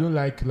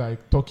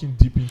like talking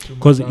deep into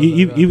because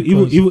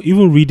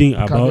even reading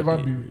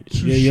about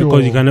because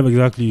you can never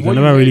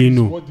really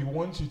know what they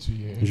want you to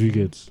hear. You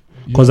get,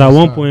 because at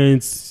one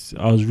point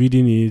I was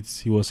reading it,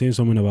 he was saying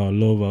something about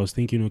love. I was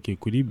thinking, okay,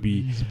 could it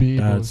be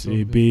that's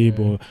a babe?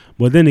 Yeah.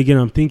 But then again,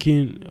 I'm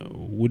thinking,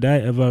 would I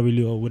ever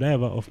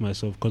off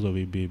myself because of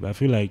a babe? I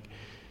feel like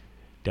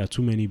there are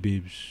too many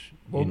babes.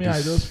 But me,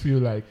 I just feel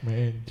like,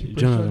 man,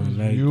 Jonathan,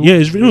 like, real. Yeah,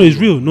 it's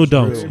real, no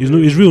doubt.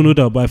 It's real, no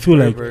doubt. But I feel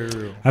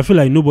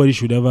like nobody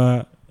should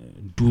ever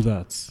do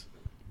that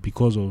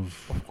because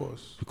of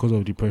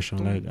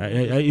depression. Like,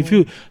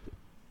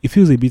 it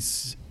feels a bit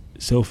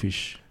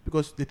selfish.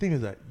 Because the thing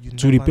is that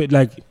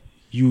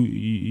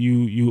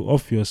you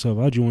off yourself.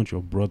 How do you want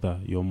your brother,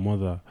 your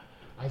mother,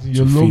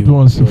 your loved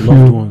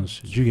ones?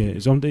 Do you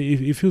get something?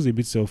 It feels a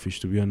bit selfish,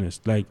 to be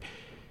honest. Like,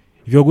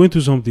 if you're going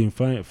through something,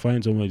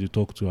 find someone to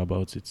talk to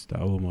about it.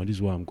 That, oh man, this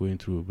is what I'm going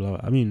through. Blah.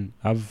 I mean,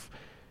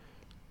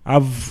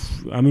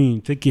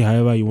 take it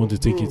however you want to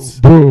take it.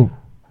 Bro,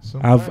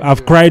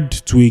 I've cried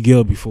to a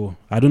girl before.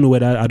 I don't know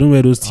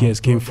where those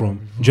tears came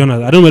from.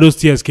 Jonas, I don't know where those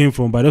tears came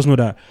from, but I just know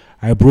that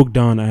I broke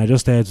down and I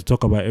just started to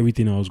talk about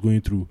everything I was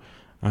going through,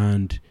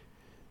 and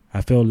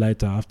I felt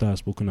lighter after I've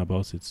spoken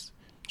about it.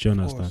 Do you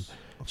understand?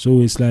 So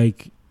it's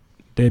like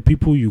there are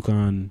people you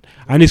can,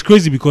 and it's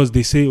crazy because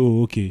they say,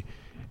 oh, okay,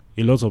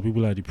 a lot of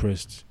people are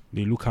depressed.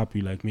 They look happy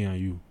like me and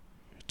you.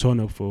 Turn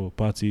up for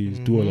parties,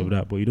 do all of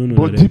that, but you don't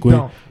know that they're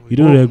going. You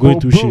don't know they're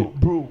going through shit.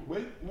 Bro,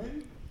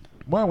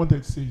 what I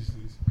wanted to say is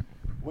this: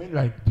 when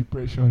like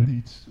depression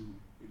leads to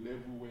a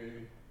level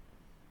where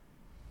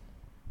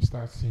you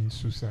start seeing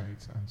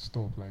suicides and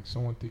stuff, like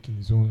someone taking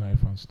his own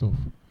life and stuff.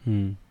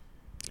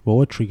 But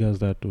what triggers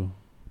that though?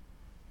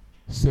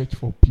 Search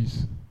for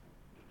peace.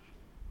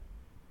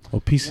 Or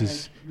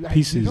pieces. Like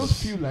pieces. They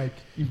just feel like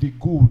if they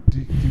go,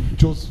 they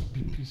just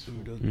be peaceful.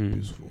 Just be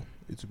peaceful.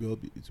 It will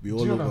be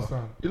all over. Do you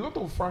understand? A lot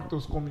of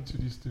factors come into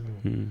this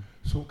thing.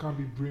 Some can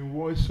be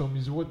brainwashed. Some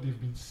is what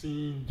they've been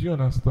seeing. Do you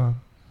understand?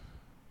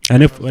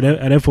 And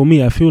then for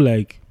me, I feel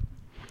like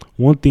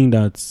one thing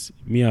that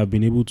I've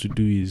been able to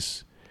do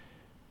is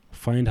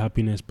find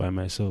happiness by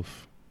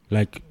myself.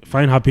 Like,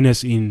 find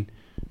happiness in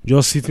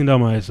just sitting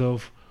down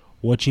myself,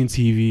 watching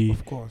TV,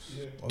 of course,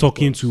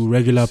 talking to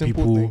regular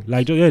simple people. Things.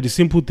 Like, the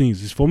simple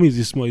things. For me, it's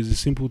the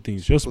simple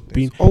things. Just simple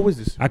being. Things. Always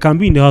this. I can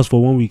be in the house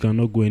for 1 week and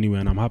not go anywhere,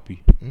 and I'm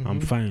happy.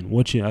 I'm fine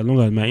watching, as long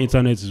as my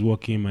internet is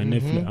working, my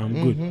Netflix, I'm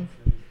good.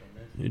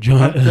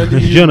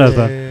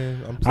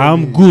 Jonathan,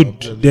 I'm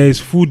good. There's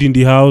food in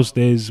the house.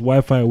 There's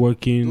Wi-Fi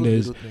working.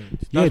 There's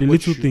the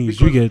little things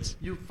you get.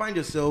 You find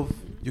yourself.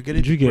 You get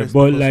it. You get,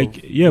 but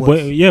like,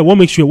 what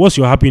makes you? What's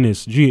your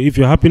happiness? If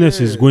your happiness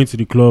is going to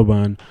the club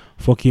and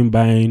fucking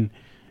buying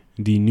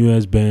the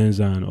newest Benz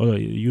and all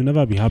that, you'll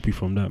never be happy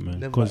from that,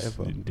 man. Because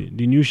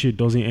the new shit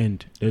doesn't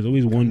end. There's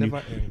always one new.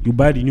 You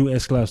buy the new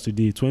S-Class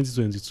today,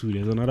 2022.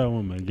 There's another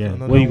one, my guy.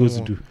 What are you going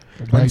to do?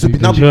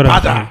 Now be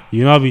better.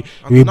 You'll be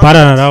better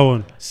than that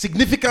one.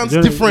 Significant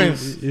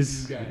difference.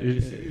 It's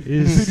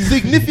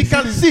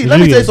significant. See, let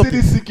me tell you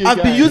something.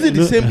 I've been using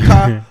the same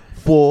car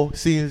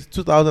since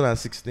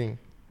 2016,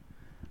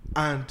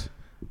 and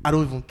I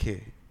don't even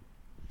care,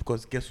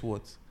 because guess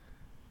what?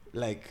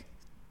 Like,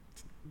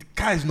 the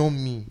car is not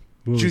me.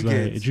 Bro, what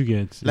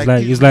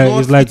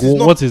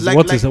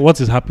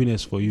is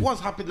happiness for you? What's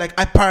happening? Like,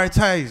 I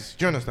prioritize.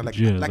 Do you understand?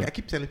 Like I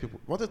keep telling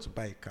people, wanted to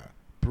buy a car,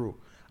 bro.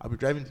 I'll be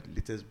driving the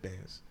latest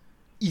Benz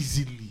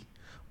easily,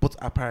 but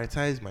I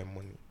prioritize my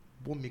money.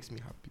 What makes me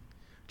happy?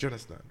 Do you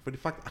understand? For the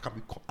fact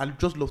I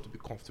just love to be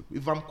comfortable.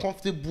 If I'm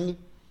comfortable,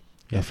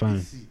 you're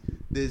fine.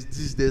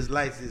 There's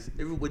lights.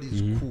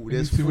 Everybody's cool.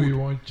 There's food.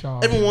 Everyone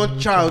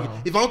wants child.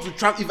 If I want to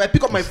travel, if I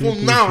pick up my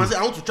phone now and say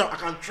I want to travel, I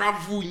can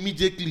travel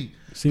immediately.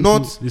 Simple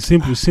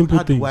things. Simple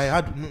things.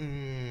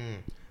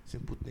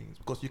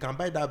 Because you can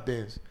buy that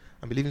Benz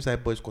and be living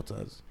inside boys'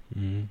 quarters.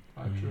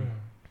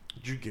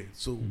 You get.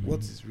 So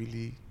what is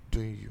really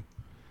doing you?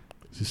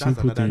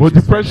 But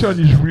depression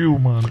is real,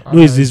 man.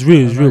 No, it's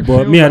real.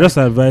 But I just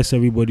advise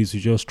everybody to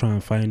just try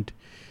and find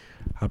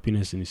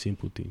happiness in the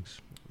simple things.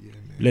 Yeah,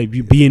 man. Like,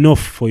 be enough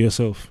for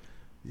yourself.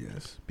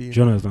 Yes.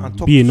 Jonathan,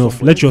 be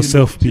enough. Let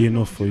yourself be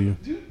enough for you.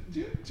 Do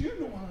you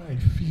know how I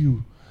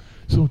feel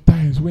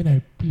sometimes when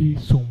I play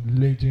some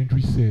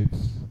legendary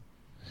sets?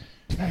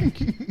 Like,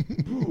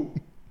 bro,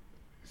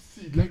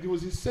 see, like, there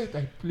was a set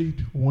I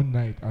played one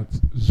night at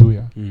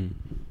Zoya.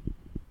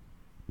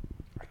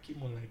 I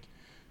came on, like,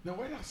 now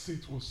why that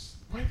set was,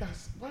 why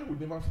I would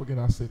never forget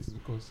that set is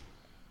because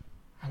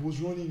I was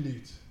running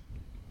late.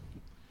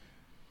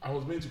 I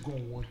was meant to go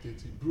on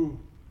 1:30. Bro,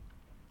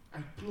 I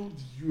plugged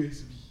the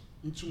USB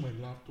into my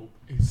laptop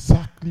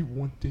exactly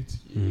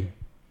 1:30 a.m.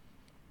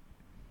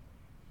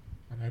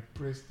 And I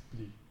pressed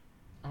play.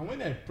 And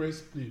when I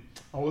pressed play,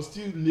 I was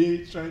still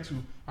late trying to,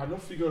 I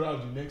don't figure out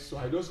the next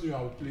song. I just knew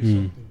I would play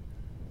something.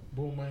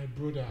 But my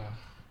brother,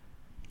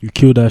 you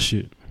killed that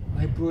shit.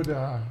 My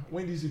brother,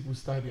 when these people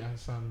started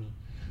answering me,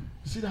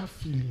 You see that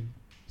feeling?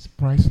 It's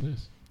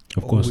priceless.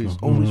 Of course Always,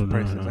 not. always No, no,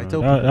 priceless. no, I no.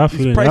 tell That people, it's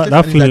feeling, priceless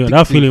that and feeling, it's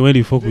that feeling addictive. when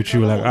they fuck They with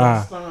you, like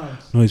cannot no,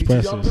 understand. it's It's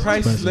priceless. It's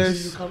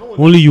priceless. You cannot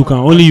Only you understand. can,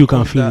 only you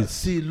can feel That- it.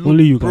 See, look,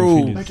 Only you can bro,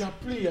 feel it. Like you're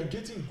playing, you're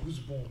getting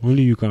goosebumps.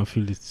 Only you can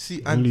feel it. See,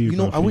 and Only you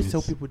know, can I always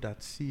feel tell it. people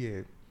that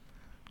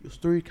your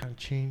story can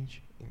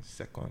change in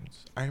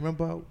seconds. I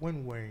remember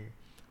when we were in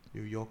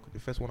New York, the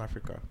first one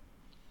Africa.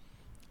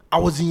 I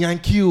was in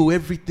Yankee,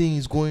 everything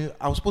is going.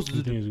 I was supposed to do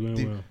Everything is going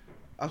the well.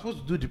 I was supposed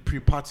to do the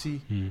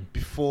pre-party Hmm.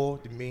 before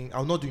the main. I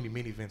was not doing the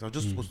main event. I was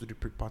just Mm. supposed to do the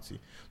pre-party.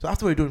 So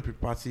after we were doing the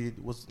pre-party,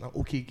 it was an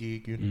okay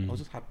gig. You know, Mm. I was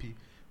just happy,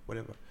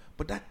 whatever.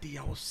 But that day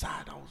I was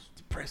sad. I was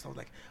depressed. I was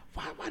like,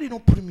 why they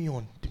not putting me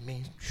on the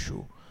main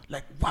show?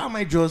 Like, why am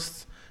I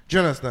just? Do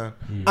you understand?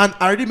 Mm. And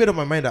I already made up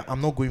my mind that I'm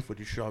not going for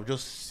the show. I'll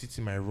just sit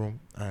in my room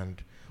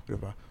and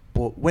whatever.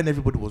 But when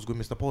everybody was going,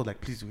 Mr. Paul was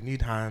like, please, we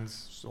need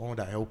hands, someone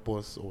that help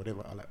us or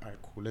whatever. I'm like, all right,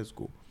 cool, let's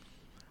go.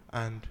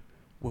 And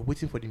we're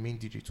waiting for the main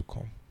DJ to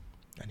come.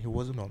 And he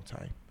wasn't on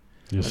time.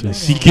 You And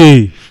say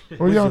then- CK.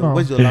 Oh yeah, now.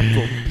 Where's your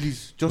laptop?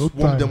 Please, just No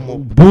warm time. them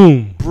up.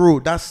 Boom. Bro,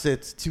 that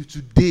set till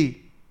today,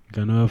 You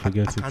can never I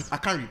forget I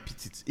can't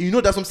repeat it. You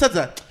know, there's some sets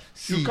that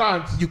see, You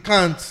can't. You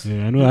can't. it.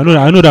 Yeah, I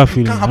know that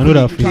feeling. Can't I know happen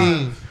that in feeling.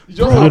 pain. You I just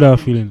know have that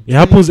to- feeling. It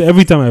happens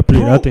every time I play.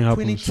 Bro, That thing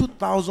happens.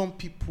 22,000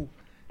 people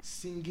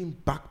singing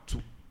back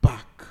to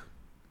back.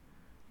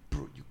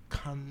 Bro, you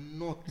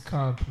cannot You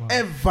can't, man.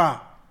 ever.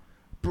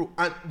 Bro,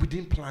 and we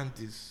didn't plan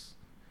this.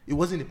 It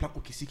wasn't a plan.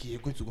 Okay, CK, you're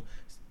going to go.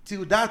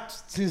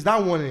 Since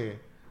that one,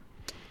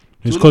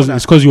 It's the only one because you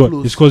that's are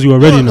close- it's because you are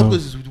No, ready not now.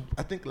 close is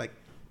I think like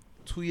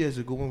 2 years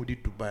ago when we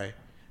did Dubai,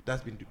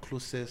 that's been the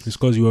closest. It's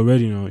because you are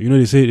ready now. You know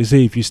they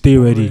say if you stay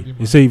ready, Ready, they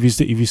man. say if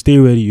you stay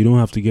ready, you don't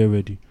have to get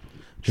ready.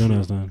 Do you True,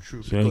 understand?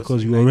 True. So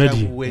because you in are Nigeria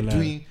ready, we were like,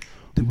 doing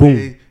the boom.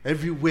 way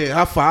everywhere,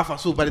 half.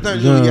 So by the time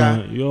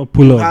you all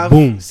pull you up, have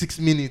boom, 6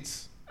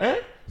 minutes.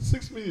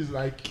 6 minutes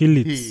like kill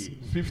it. Hey.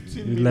 15 It's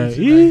minutes like,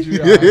 in do you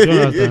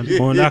Nigeria.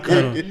 understand? On that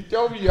kind of, You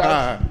tell me you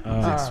have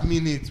Ah, 6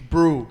 minutes,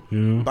 bro. you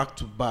know. Back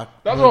to back.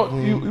 That's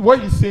Boom. what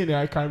you're saying.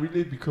 I can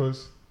relate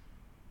because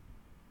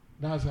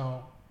that's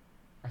how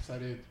I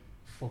started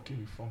fucking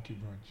with Funky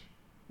Branch.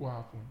 What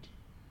happened?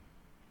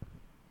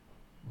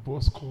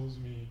 Boss calls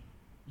me,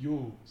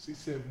 yo,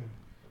 6-7.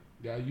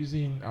 They are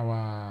using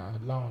our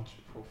lounge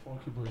for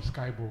Funky Branch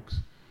Skybox.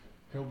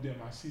 Help them,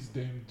 assist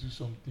them, do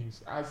some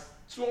things. As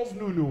 12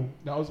 noon,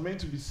 I was meant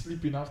to be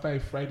sleeping after a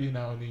Friday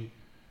night on a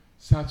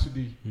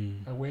Saturday.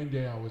 Mm. I went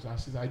there, I was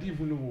assisted. I didn't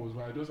even know what was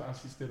wrong. I just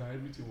assisted and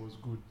everything was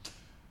good.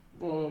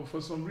 But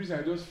for some reason,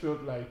 I just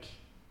felt like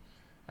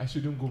I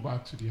shouldn't go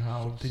back to the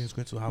house. Something is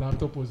going to happen.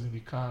 Laptop was in the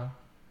car.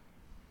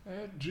 I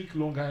had drink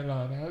Long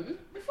Island.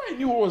 Before I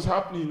knew what was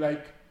happening,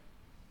 like,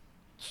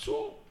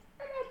 so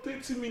around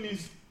 30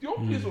 minutes, the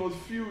whole place was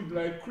filled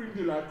like cream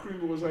de la cream.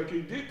 It was like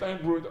a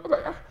daytime broad. I was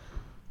like,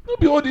 no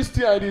be all this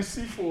thing I they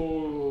see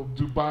for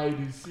Dubai,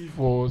 they see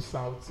for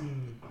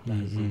Southern.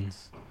 Mhm.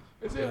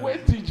 I said, where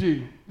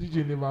DJ?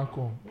 DJ never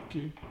come.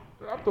 Okay,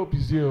 laptop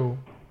is here. Oh.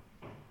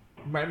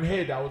 In my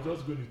head, I was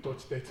just going to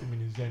touch 30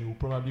 minutes, then it will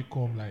probably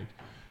come like,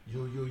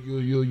 yo,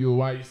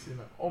 why you saying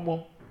that?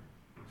 Omo,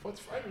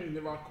 45 minutes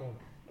never come.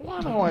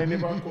 1 hour I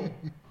never come.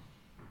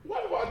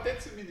 What about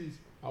 30 minutes?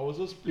 I was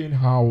just playing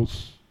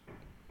house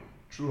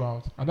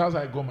throughout, and that's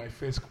how I got my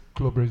first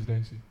club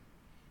residency.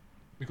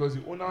 Because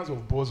the owners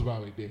of Buzz Bar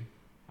were there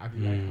at the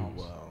lighthouse.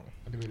 Wow.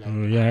 And they were Oh,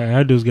 like, yeah, I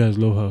had those guys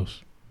love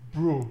house.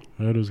 bro,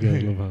 I had those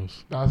guys love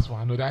house. that's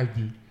one another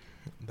idea.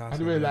 That's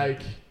And they were amazing.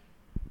 like,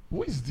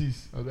 who is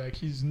this? I was like,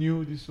 he's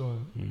new, this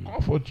one. Mm.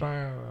 Come for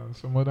trial and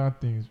some other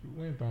things.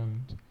 We went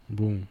and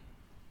Boom.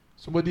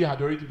 somebody had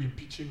already been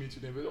pitching me to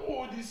them. But,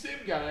 oh, the same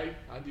guy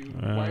and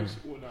the wife's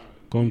owner.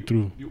 Come the,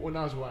 through. The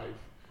owner's wife.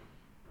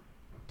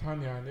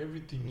 Tanya, and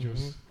everything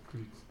just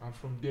clicked. And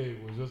from there,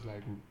 it was just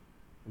like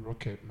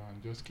rocket, man.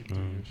 Just keep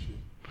doing your shit.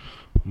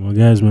 Well,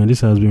 guys, man,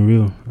 this has been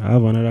real. I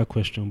have another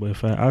question, but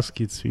if I ask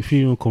it, if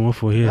you don't come up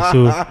for here,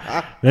 so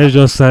let's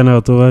just sign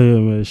out over here,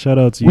 man. Shout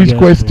out to you Which guys.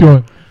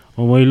 question?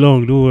 Oh, my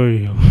long, don't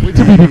worry. Which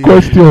be the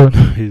question?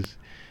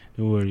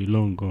 Don't worry,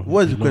 long gone.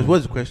 What's the Long. question?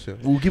 What's the question?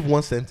 We'll give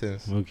one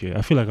sentence. Okay,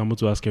 I feel like I'm about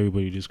to ask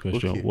everybody this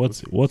question. Okay, What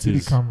See the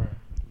is camera.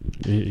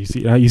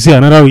 you see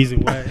another reason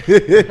why?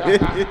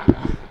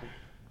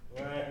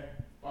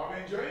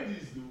 I'm enjoying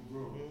this, though,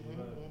 bro.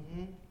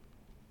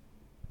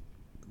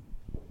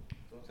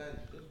 Sometimes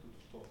it's just good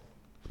to stop.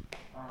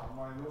 I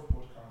love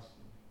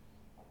podcasting.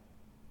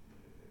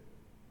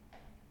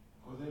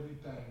 Because every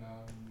time,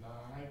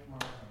 I hype man.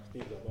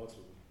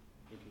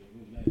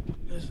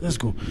 Let's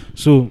go.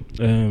 So,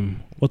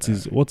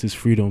 what is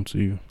freedom to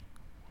you?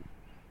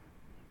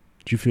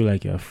 Do you feel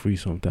like you're free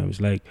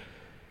sometimes? Like,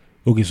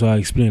 okay, so I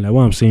explain. Like,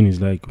 what I'm saying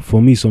is, like,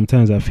 for me,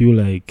 sometimes I feel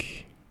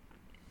like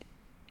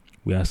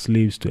we are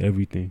slaves to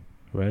everything,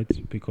 right?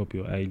 You pick up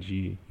your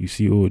IG, you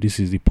see, oh, this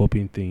is the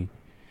popping thing.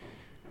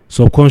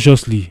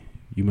 Subconsciously,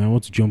 you might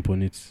want to jump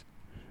on it.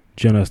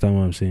 Do you understand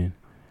what I'm saying?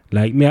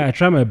 Like me, I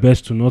try my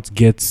best to not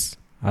get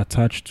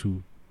attached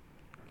to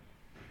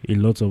a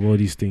lot of all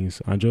these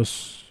things and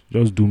just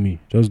do me,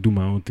 just do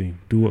my own thing.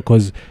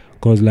 Cause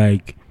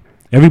like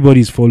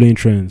everybody's following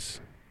trends.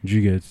 Do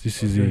you get?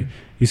 This is Okay.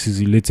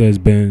 the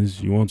latest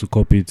Benz. You want to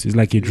copy it. It's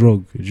like a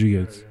drug. Do you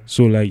get? Yeah.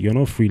 So like you're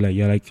not free. Like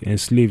you're like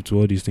enslaved to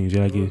all these things.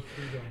 You're like,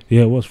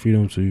 What's what's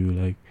freedom to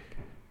you?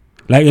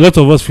 Like a lot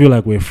of us feel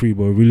like we're free,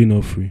 but we're really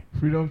not free.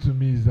 freedom to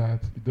me is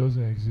that it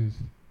doesn't exist.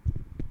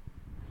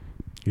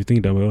 You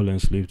think that we're all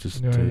enslaved to?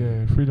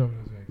 Yeah, freedom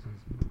doesn't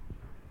exist.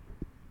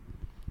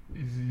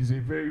 It's a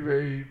very,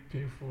 very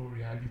painful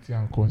reality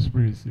and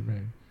conspiracy,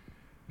 man.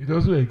 It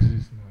doesn't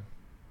exist, man.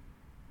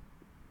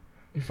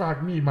 In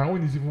fact, my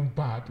own is even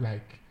bad.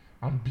 Like,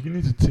 I'm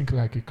beginning to think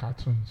like a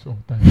cartoon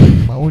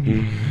sometimes. My own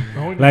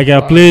is Like I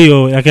bad.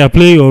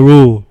 play your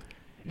role.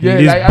 Yeah, in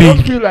this like I big,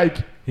 don't feel like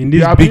in they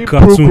this are big being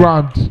cartoon.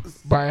 programmed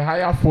by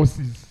higher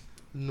forces.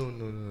 No.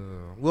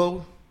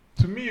 Well,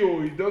 To me,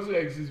 it doesn't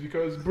exist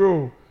because,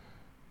 bro,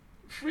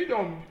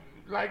 freedom,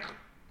 like,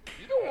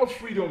 you know what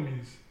freedom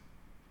is?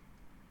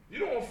 You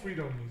know what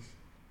freedom is?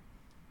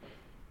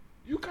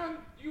 You can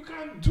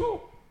do.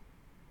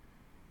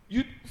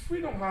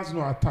 Freedom has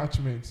no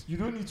attachments. You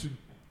don't need to.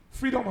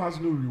 Freedom has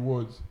no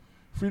rewards.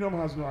 Freedom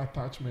has no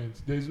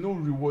attachments. There's no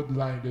reward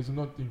line. There's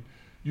nothing.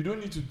 You don't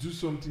need to do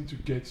something to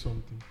get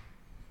something.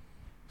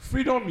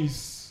 Freedom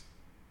is,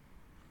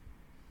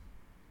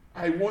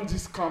 I want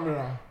this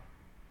camera.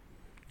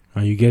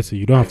 And you get it.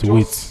 You don't have to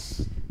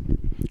wait.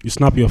 You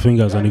snap your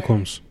fingers and it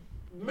comes.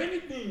 Many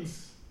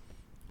things.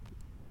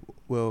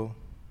 well,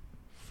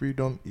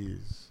 freedom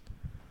is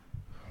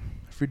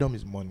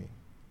money.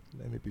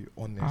 Let me be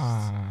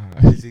honest.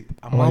 It's the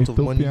amount of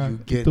money you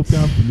get.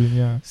 Ethiopian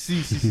billionaire.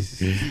 See.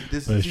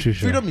 That's true, sure.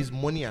 Freedom is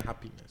money and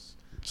happiness.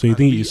 So you And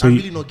think? I'm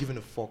really not giving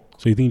a fuck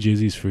So you think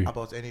Jay-Z is free?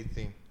 about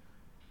anything.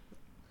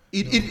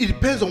 It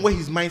depends on where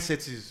his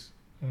mindset is.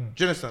 Do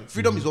you understand?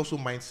 Freedom is also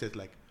mindset,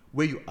 like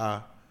where you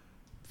are,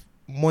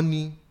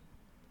 money,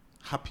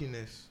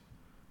 happiness,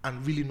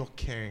 and really not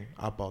caring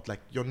about, like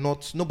you're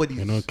not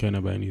caring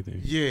about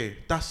anything. Yeah,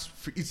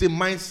 it's a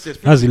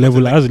mindset. That's the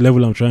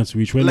level I'm trying to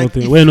reach. Where Like,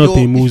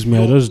 nothing moves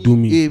me, I just do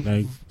me.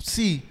 Like,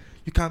 see,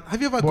 you can. Have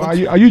you ever?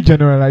 But are you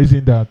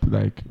generalizing that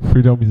like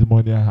freedom is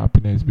money and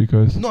happiness?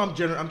 Because No, I'm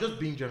just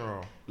being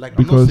general. Like,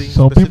 because I'm not saying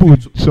some people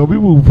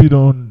specific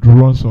don't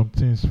run some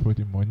things for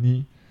the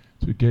money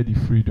to get the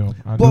freedom.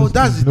 And But those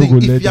that's things the no thing. go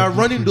let If you are them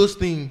be running free. those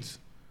things,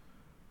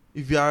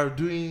 if you are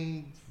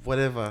doing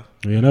whatever,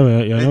 You're not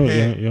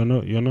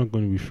going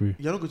to be free.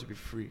 you're not going to be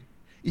free.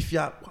 If you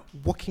are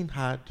working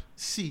hard,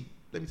 see,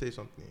 let me tell you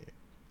something.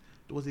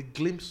 There was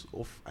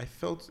I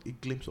felt a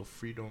glimpse of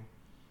freedom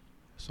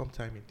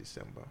sometime in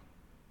December.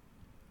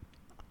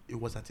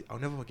 I'll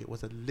never forget, it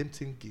was a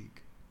Limpton gig.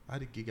 I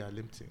had a gig at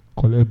Limpton.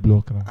 Collect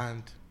block now.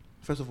 And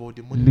first of all,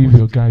 the money Leave was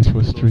your guys for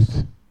ridiculous.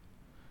 street.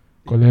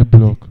 Collect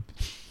block.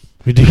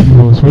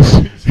 Ridiculous. For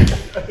street.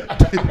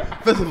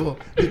 First of all,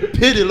 they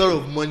paid a lot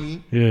of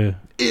money. Yeah.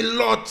 A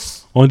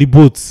lot. On the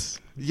boats.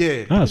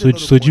 Yeah. Ah, paid a so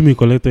lot of Jimmy money.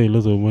 collected a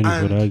lot of money for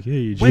And that.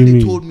 Hey, When Jimmy.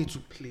 they told me to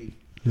play,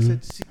 they Mhm.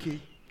 said, CK,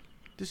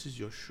 this is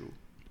your show.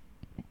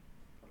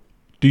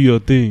 Do your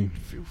thing.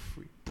 Feel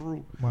free.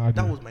 Bro, Mad.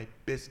 that was my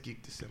best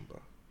gig December.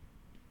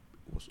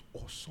 It was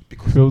awesome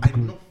because Felt I did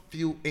good. not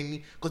feel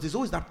any, because there's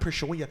always that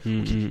pressure when you're okay,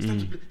 it's time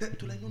to play. Then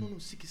to like, no,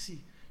 CK,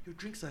 see, your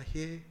drinks are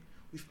here.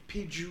 We've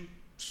paid you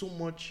so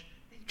much.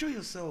 Enjoy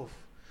yourself.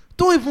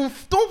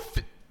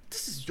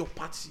 This is your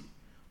party,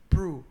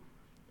 bro.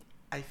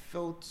 I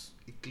felt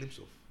a glimpse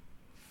of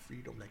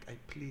freedom. Like I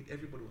played,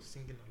 everybody was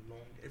singing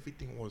along.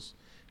 Everything was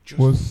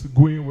just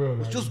going well.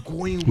 was like. just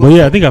going But well.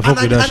 yeah, I think I fuck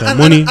And with that. and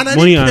Money, I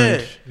money, didn't and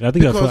care. I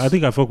Because-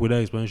 think I fuck with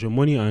that expansion.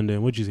 Money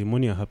and what you say,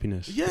 money and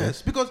happiness.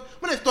 Yes, because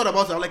when I thought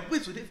about it, I was like,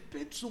 wait, so they've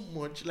paid so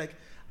much. Like,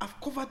 I've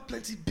covered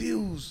plenty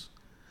bills.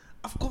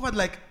 I've covered,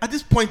 like, at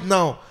this point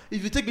now,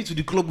 if you take me to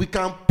the club, we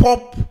can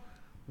pop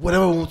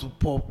whatever we want to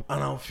pop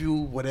and I'll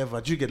feel whatever.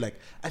 Do you get, like,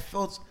 I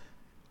felt,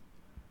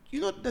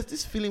 there's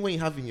this feeling when you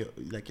have you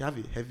have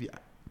a heavy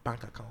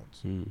bank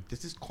account.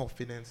 There's this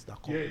confidence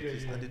that comes with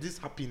this, and there's this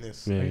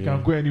happiness. Yeah, You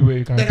can go anywhere.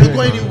 You can Go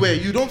anywhere.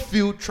 You don't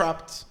feel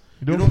trapped.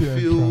 You don't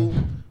feel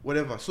trapped.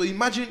 whatever. So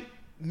imagine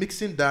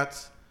mixing that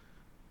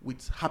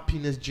with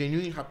happiness,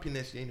 genuine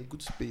happiness. You're in a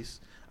good space,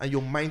 and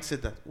your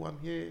mindset that I'm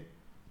here,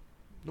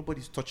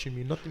 nobody's touching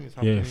me, nothing is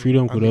happening. Yeah,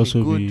 freedom I'm could in a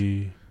also good-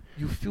 be.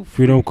 You feel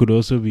free. Freedom could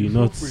also be You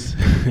feel not.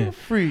 feel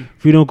free.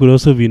 Freedom could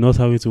also be not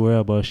having to worry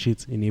about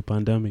shit in a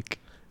pandemic.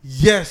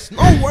 Yes.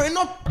 No worry.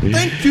 Not.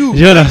 Thank you.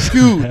 You know Thank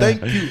you.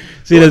 Thank you.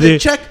 See, There was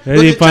there's a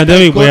there was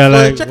pandemic check I where you're got-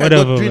 like, check I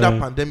whatever, got during that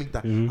man. pandemic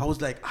that Mhm. I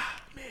was like,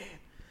 man,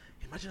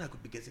 imagine I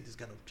could be getting this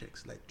kind of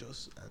checks, like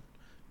just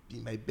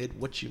in my bed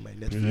watching my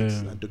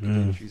Netflix Yeah, and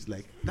documentaries.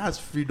 Like that's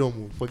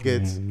freedom.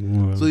 Forget.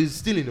 Mm, So it's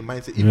still in the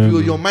mindset. If Yeah,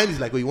 your man. mind is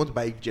like, oh, you want to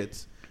buy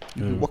jets,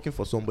 you'll be Yeah. working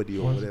for somebody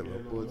or Wants to whatever.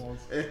 be But alone,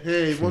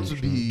 hey, you want to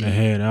be,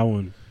 that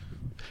one.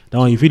 That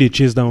one, if you dey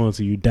chase that one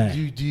till you die.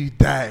 you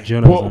die. Do you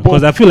understand? But-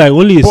 Because I feel like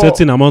only a but-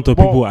 certain amount of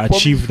But people from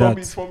achieve his-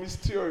 that. From his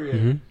theory,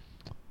 Mhm.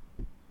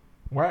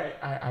 why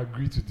I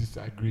agree to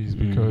disagree is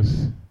Mm.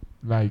 because,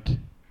 like,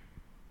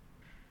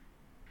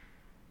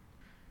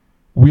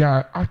 we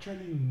are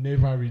actually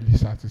never really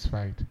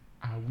satisfied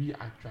at are we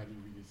actually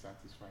really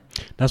satisfied?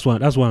 That's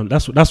what. That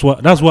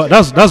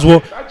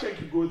check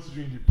you go to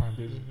during the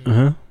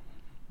pandemic.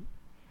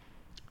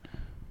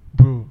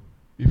 Bro,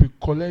 if you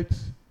collect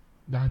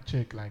that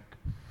check like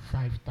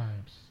 5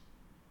 times,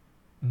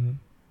 and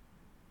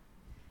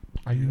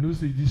you know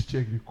say this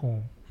check they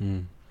come,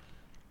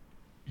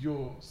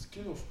 your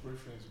scale of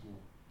preference go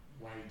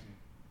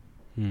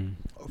widen.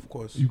 Of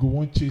course. You go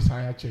want chase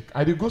higher check.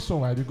 I dey go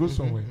somewhere.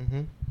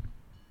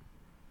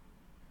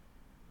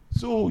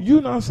 So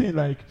you now saying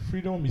like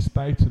freedom is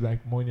tied to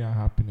like money and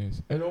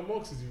happiness. Elon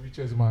Musk is the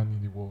richest man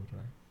in the world,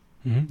 right?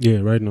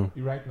 Yeah, right now.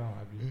 Right now,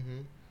 Abi.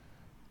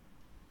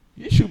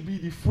 He should be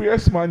the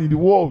freest man in the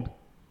world.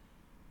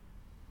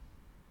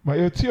 By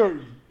your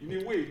theory, in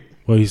a way.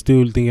 But he's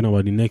still thinking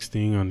about the next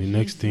thing and the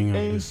next thing.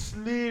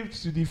 Enslaved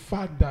to the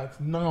fact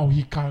that now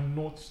he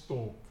cannot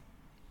stop.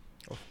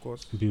 Of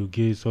course. Bill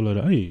Gates, all of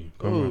that. Hey,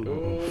 come on.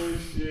 Oh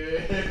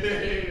shit!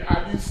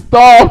 And he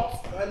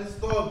stopped.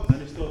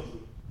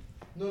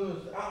 No, I know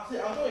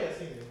what you're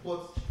saying,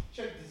 but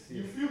check this here.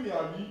 You feel me,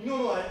 Abi?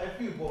 No, I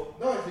feel, but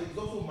now I say it's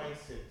also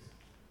mindset.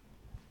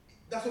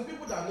 There's some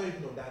people that are not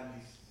even on that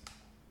list,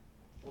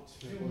 but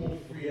feel more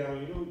freer.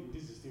 You know,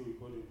 this is still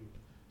recorded.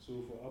 So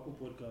for Apple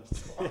Podcasts.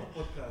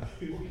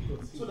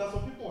 So there's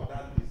some people on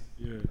that list.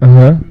 Yeah.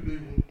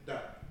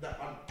 That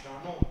are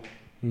not on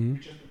the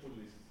richest people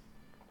list,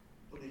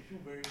 but they feel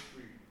very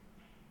free.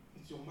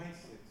 It's your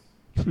mindset.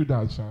 True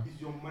that, sir.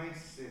 It's your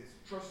mindset.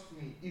 Trust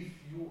me.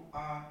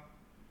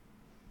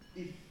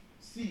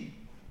 See,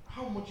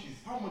 how much is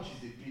 $1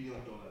 billion? Do you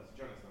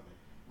understand?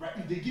 Right?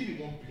 If they give you $1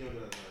 billion,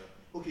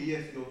 okay,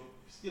 yes, your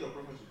scale of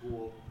preference will go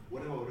up,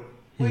 whatever.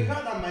 But you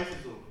have that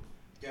mindset of,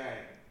 guy,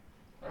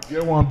 I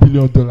get $1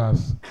 billion.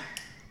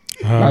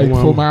 Like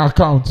for my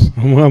account.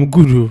 I'm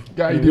good.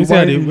 Guy,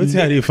 what's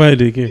how they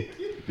find again?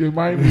 They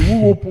mind me.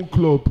 Who open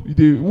club?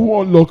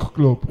 Who unlock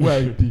club? Where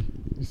I did?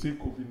 You say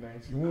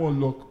COVID-19. Who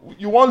unlock?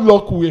 You want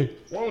lock where?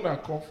 Where would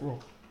that come from?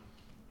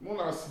 Who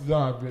not sit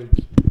down, I beg.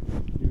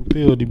 You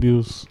pay all the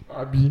bills.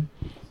 Abi.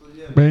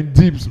 Man,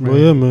 deeps, man. But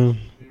yeah, man.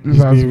 This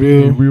has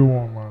been a real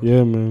one, man.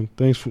 Yeah, man.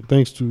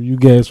 Thanks to you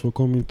guys for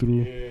coming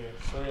through. Yeah,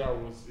 sorry I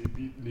was a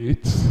bit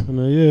late.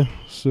 And yeah,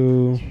 so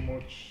Too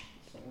much.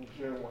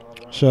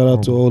 shout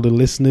out to all the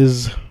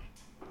listeners.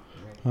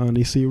 And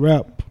they say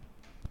rap.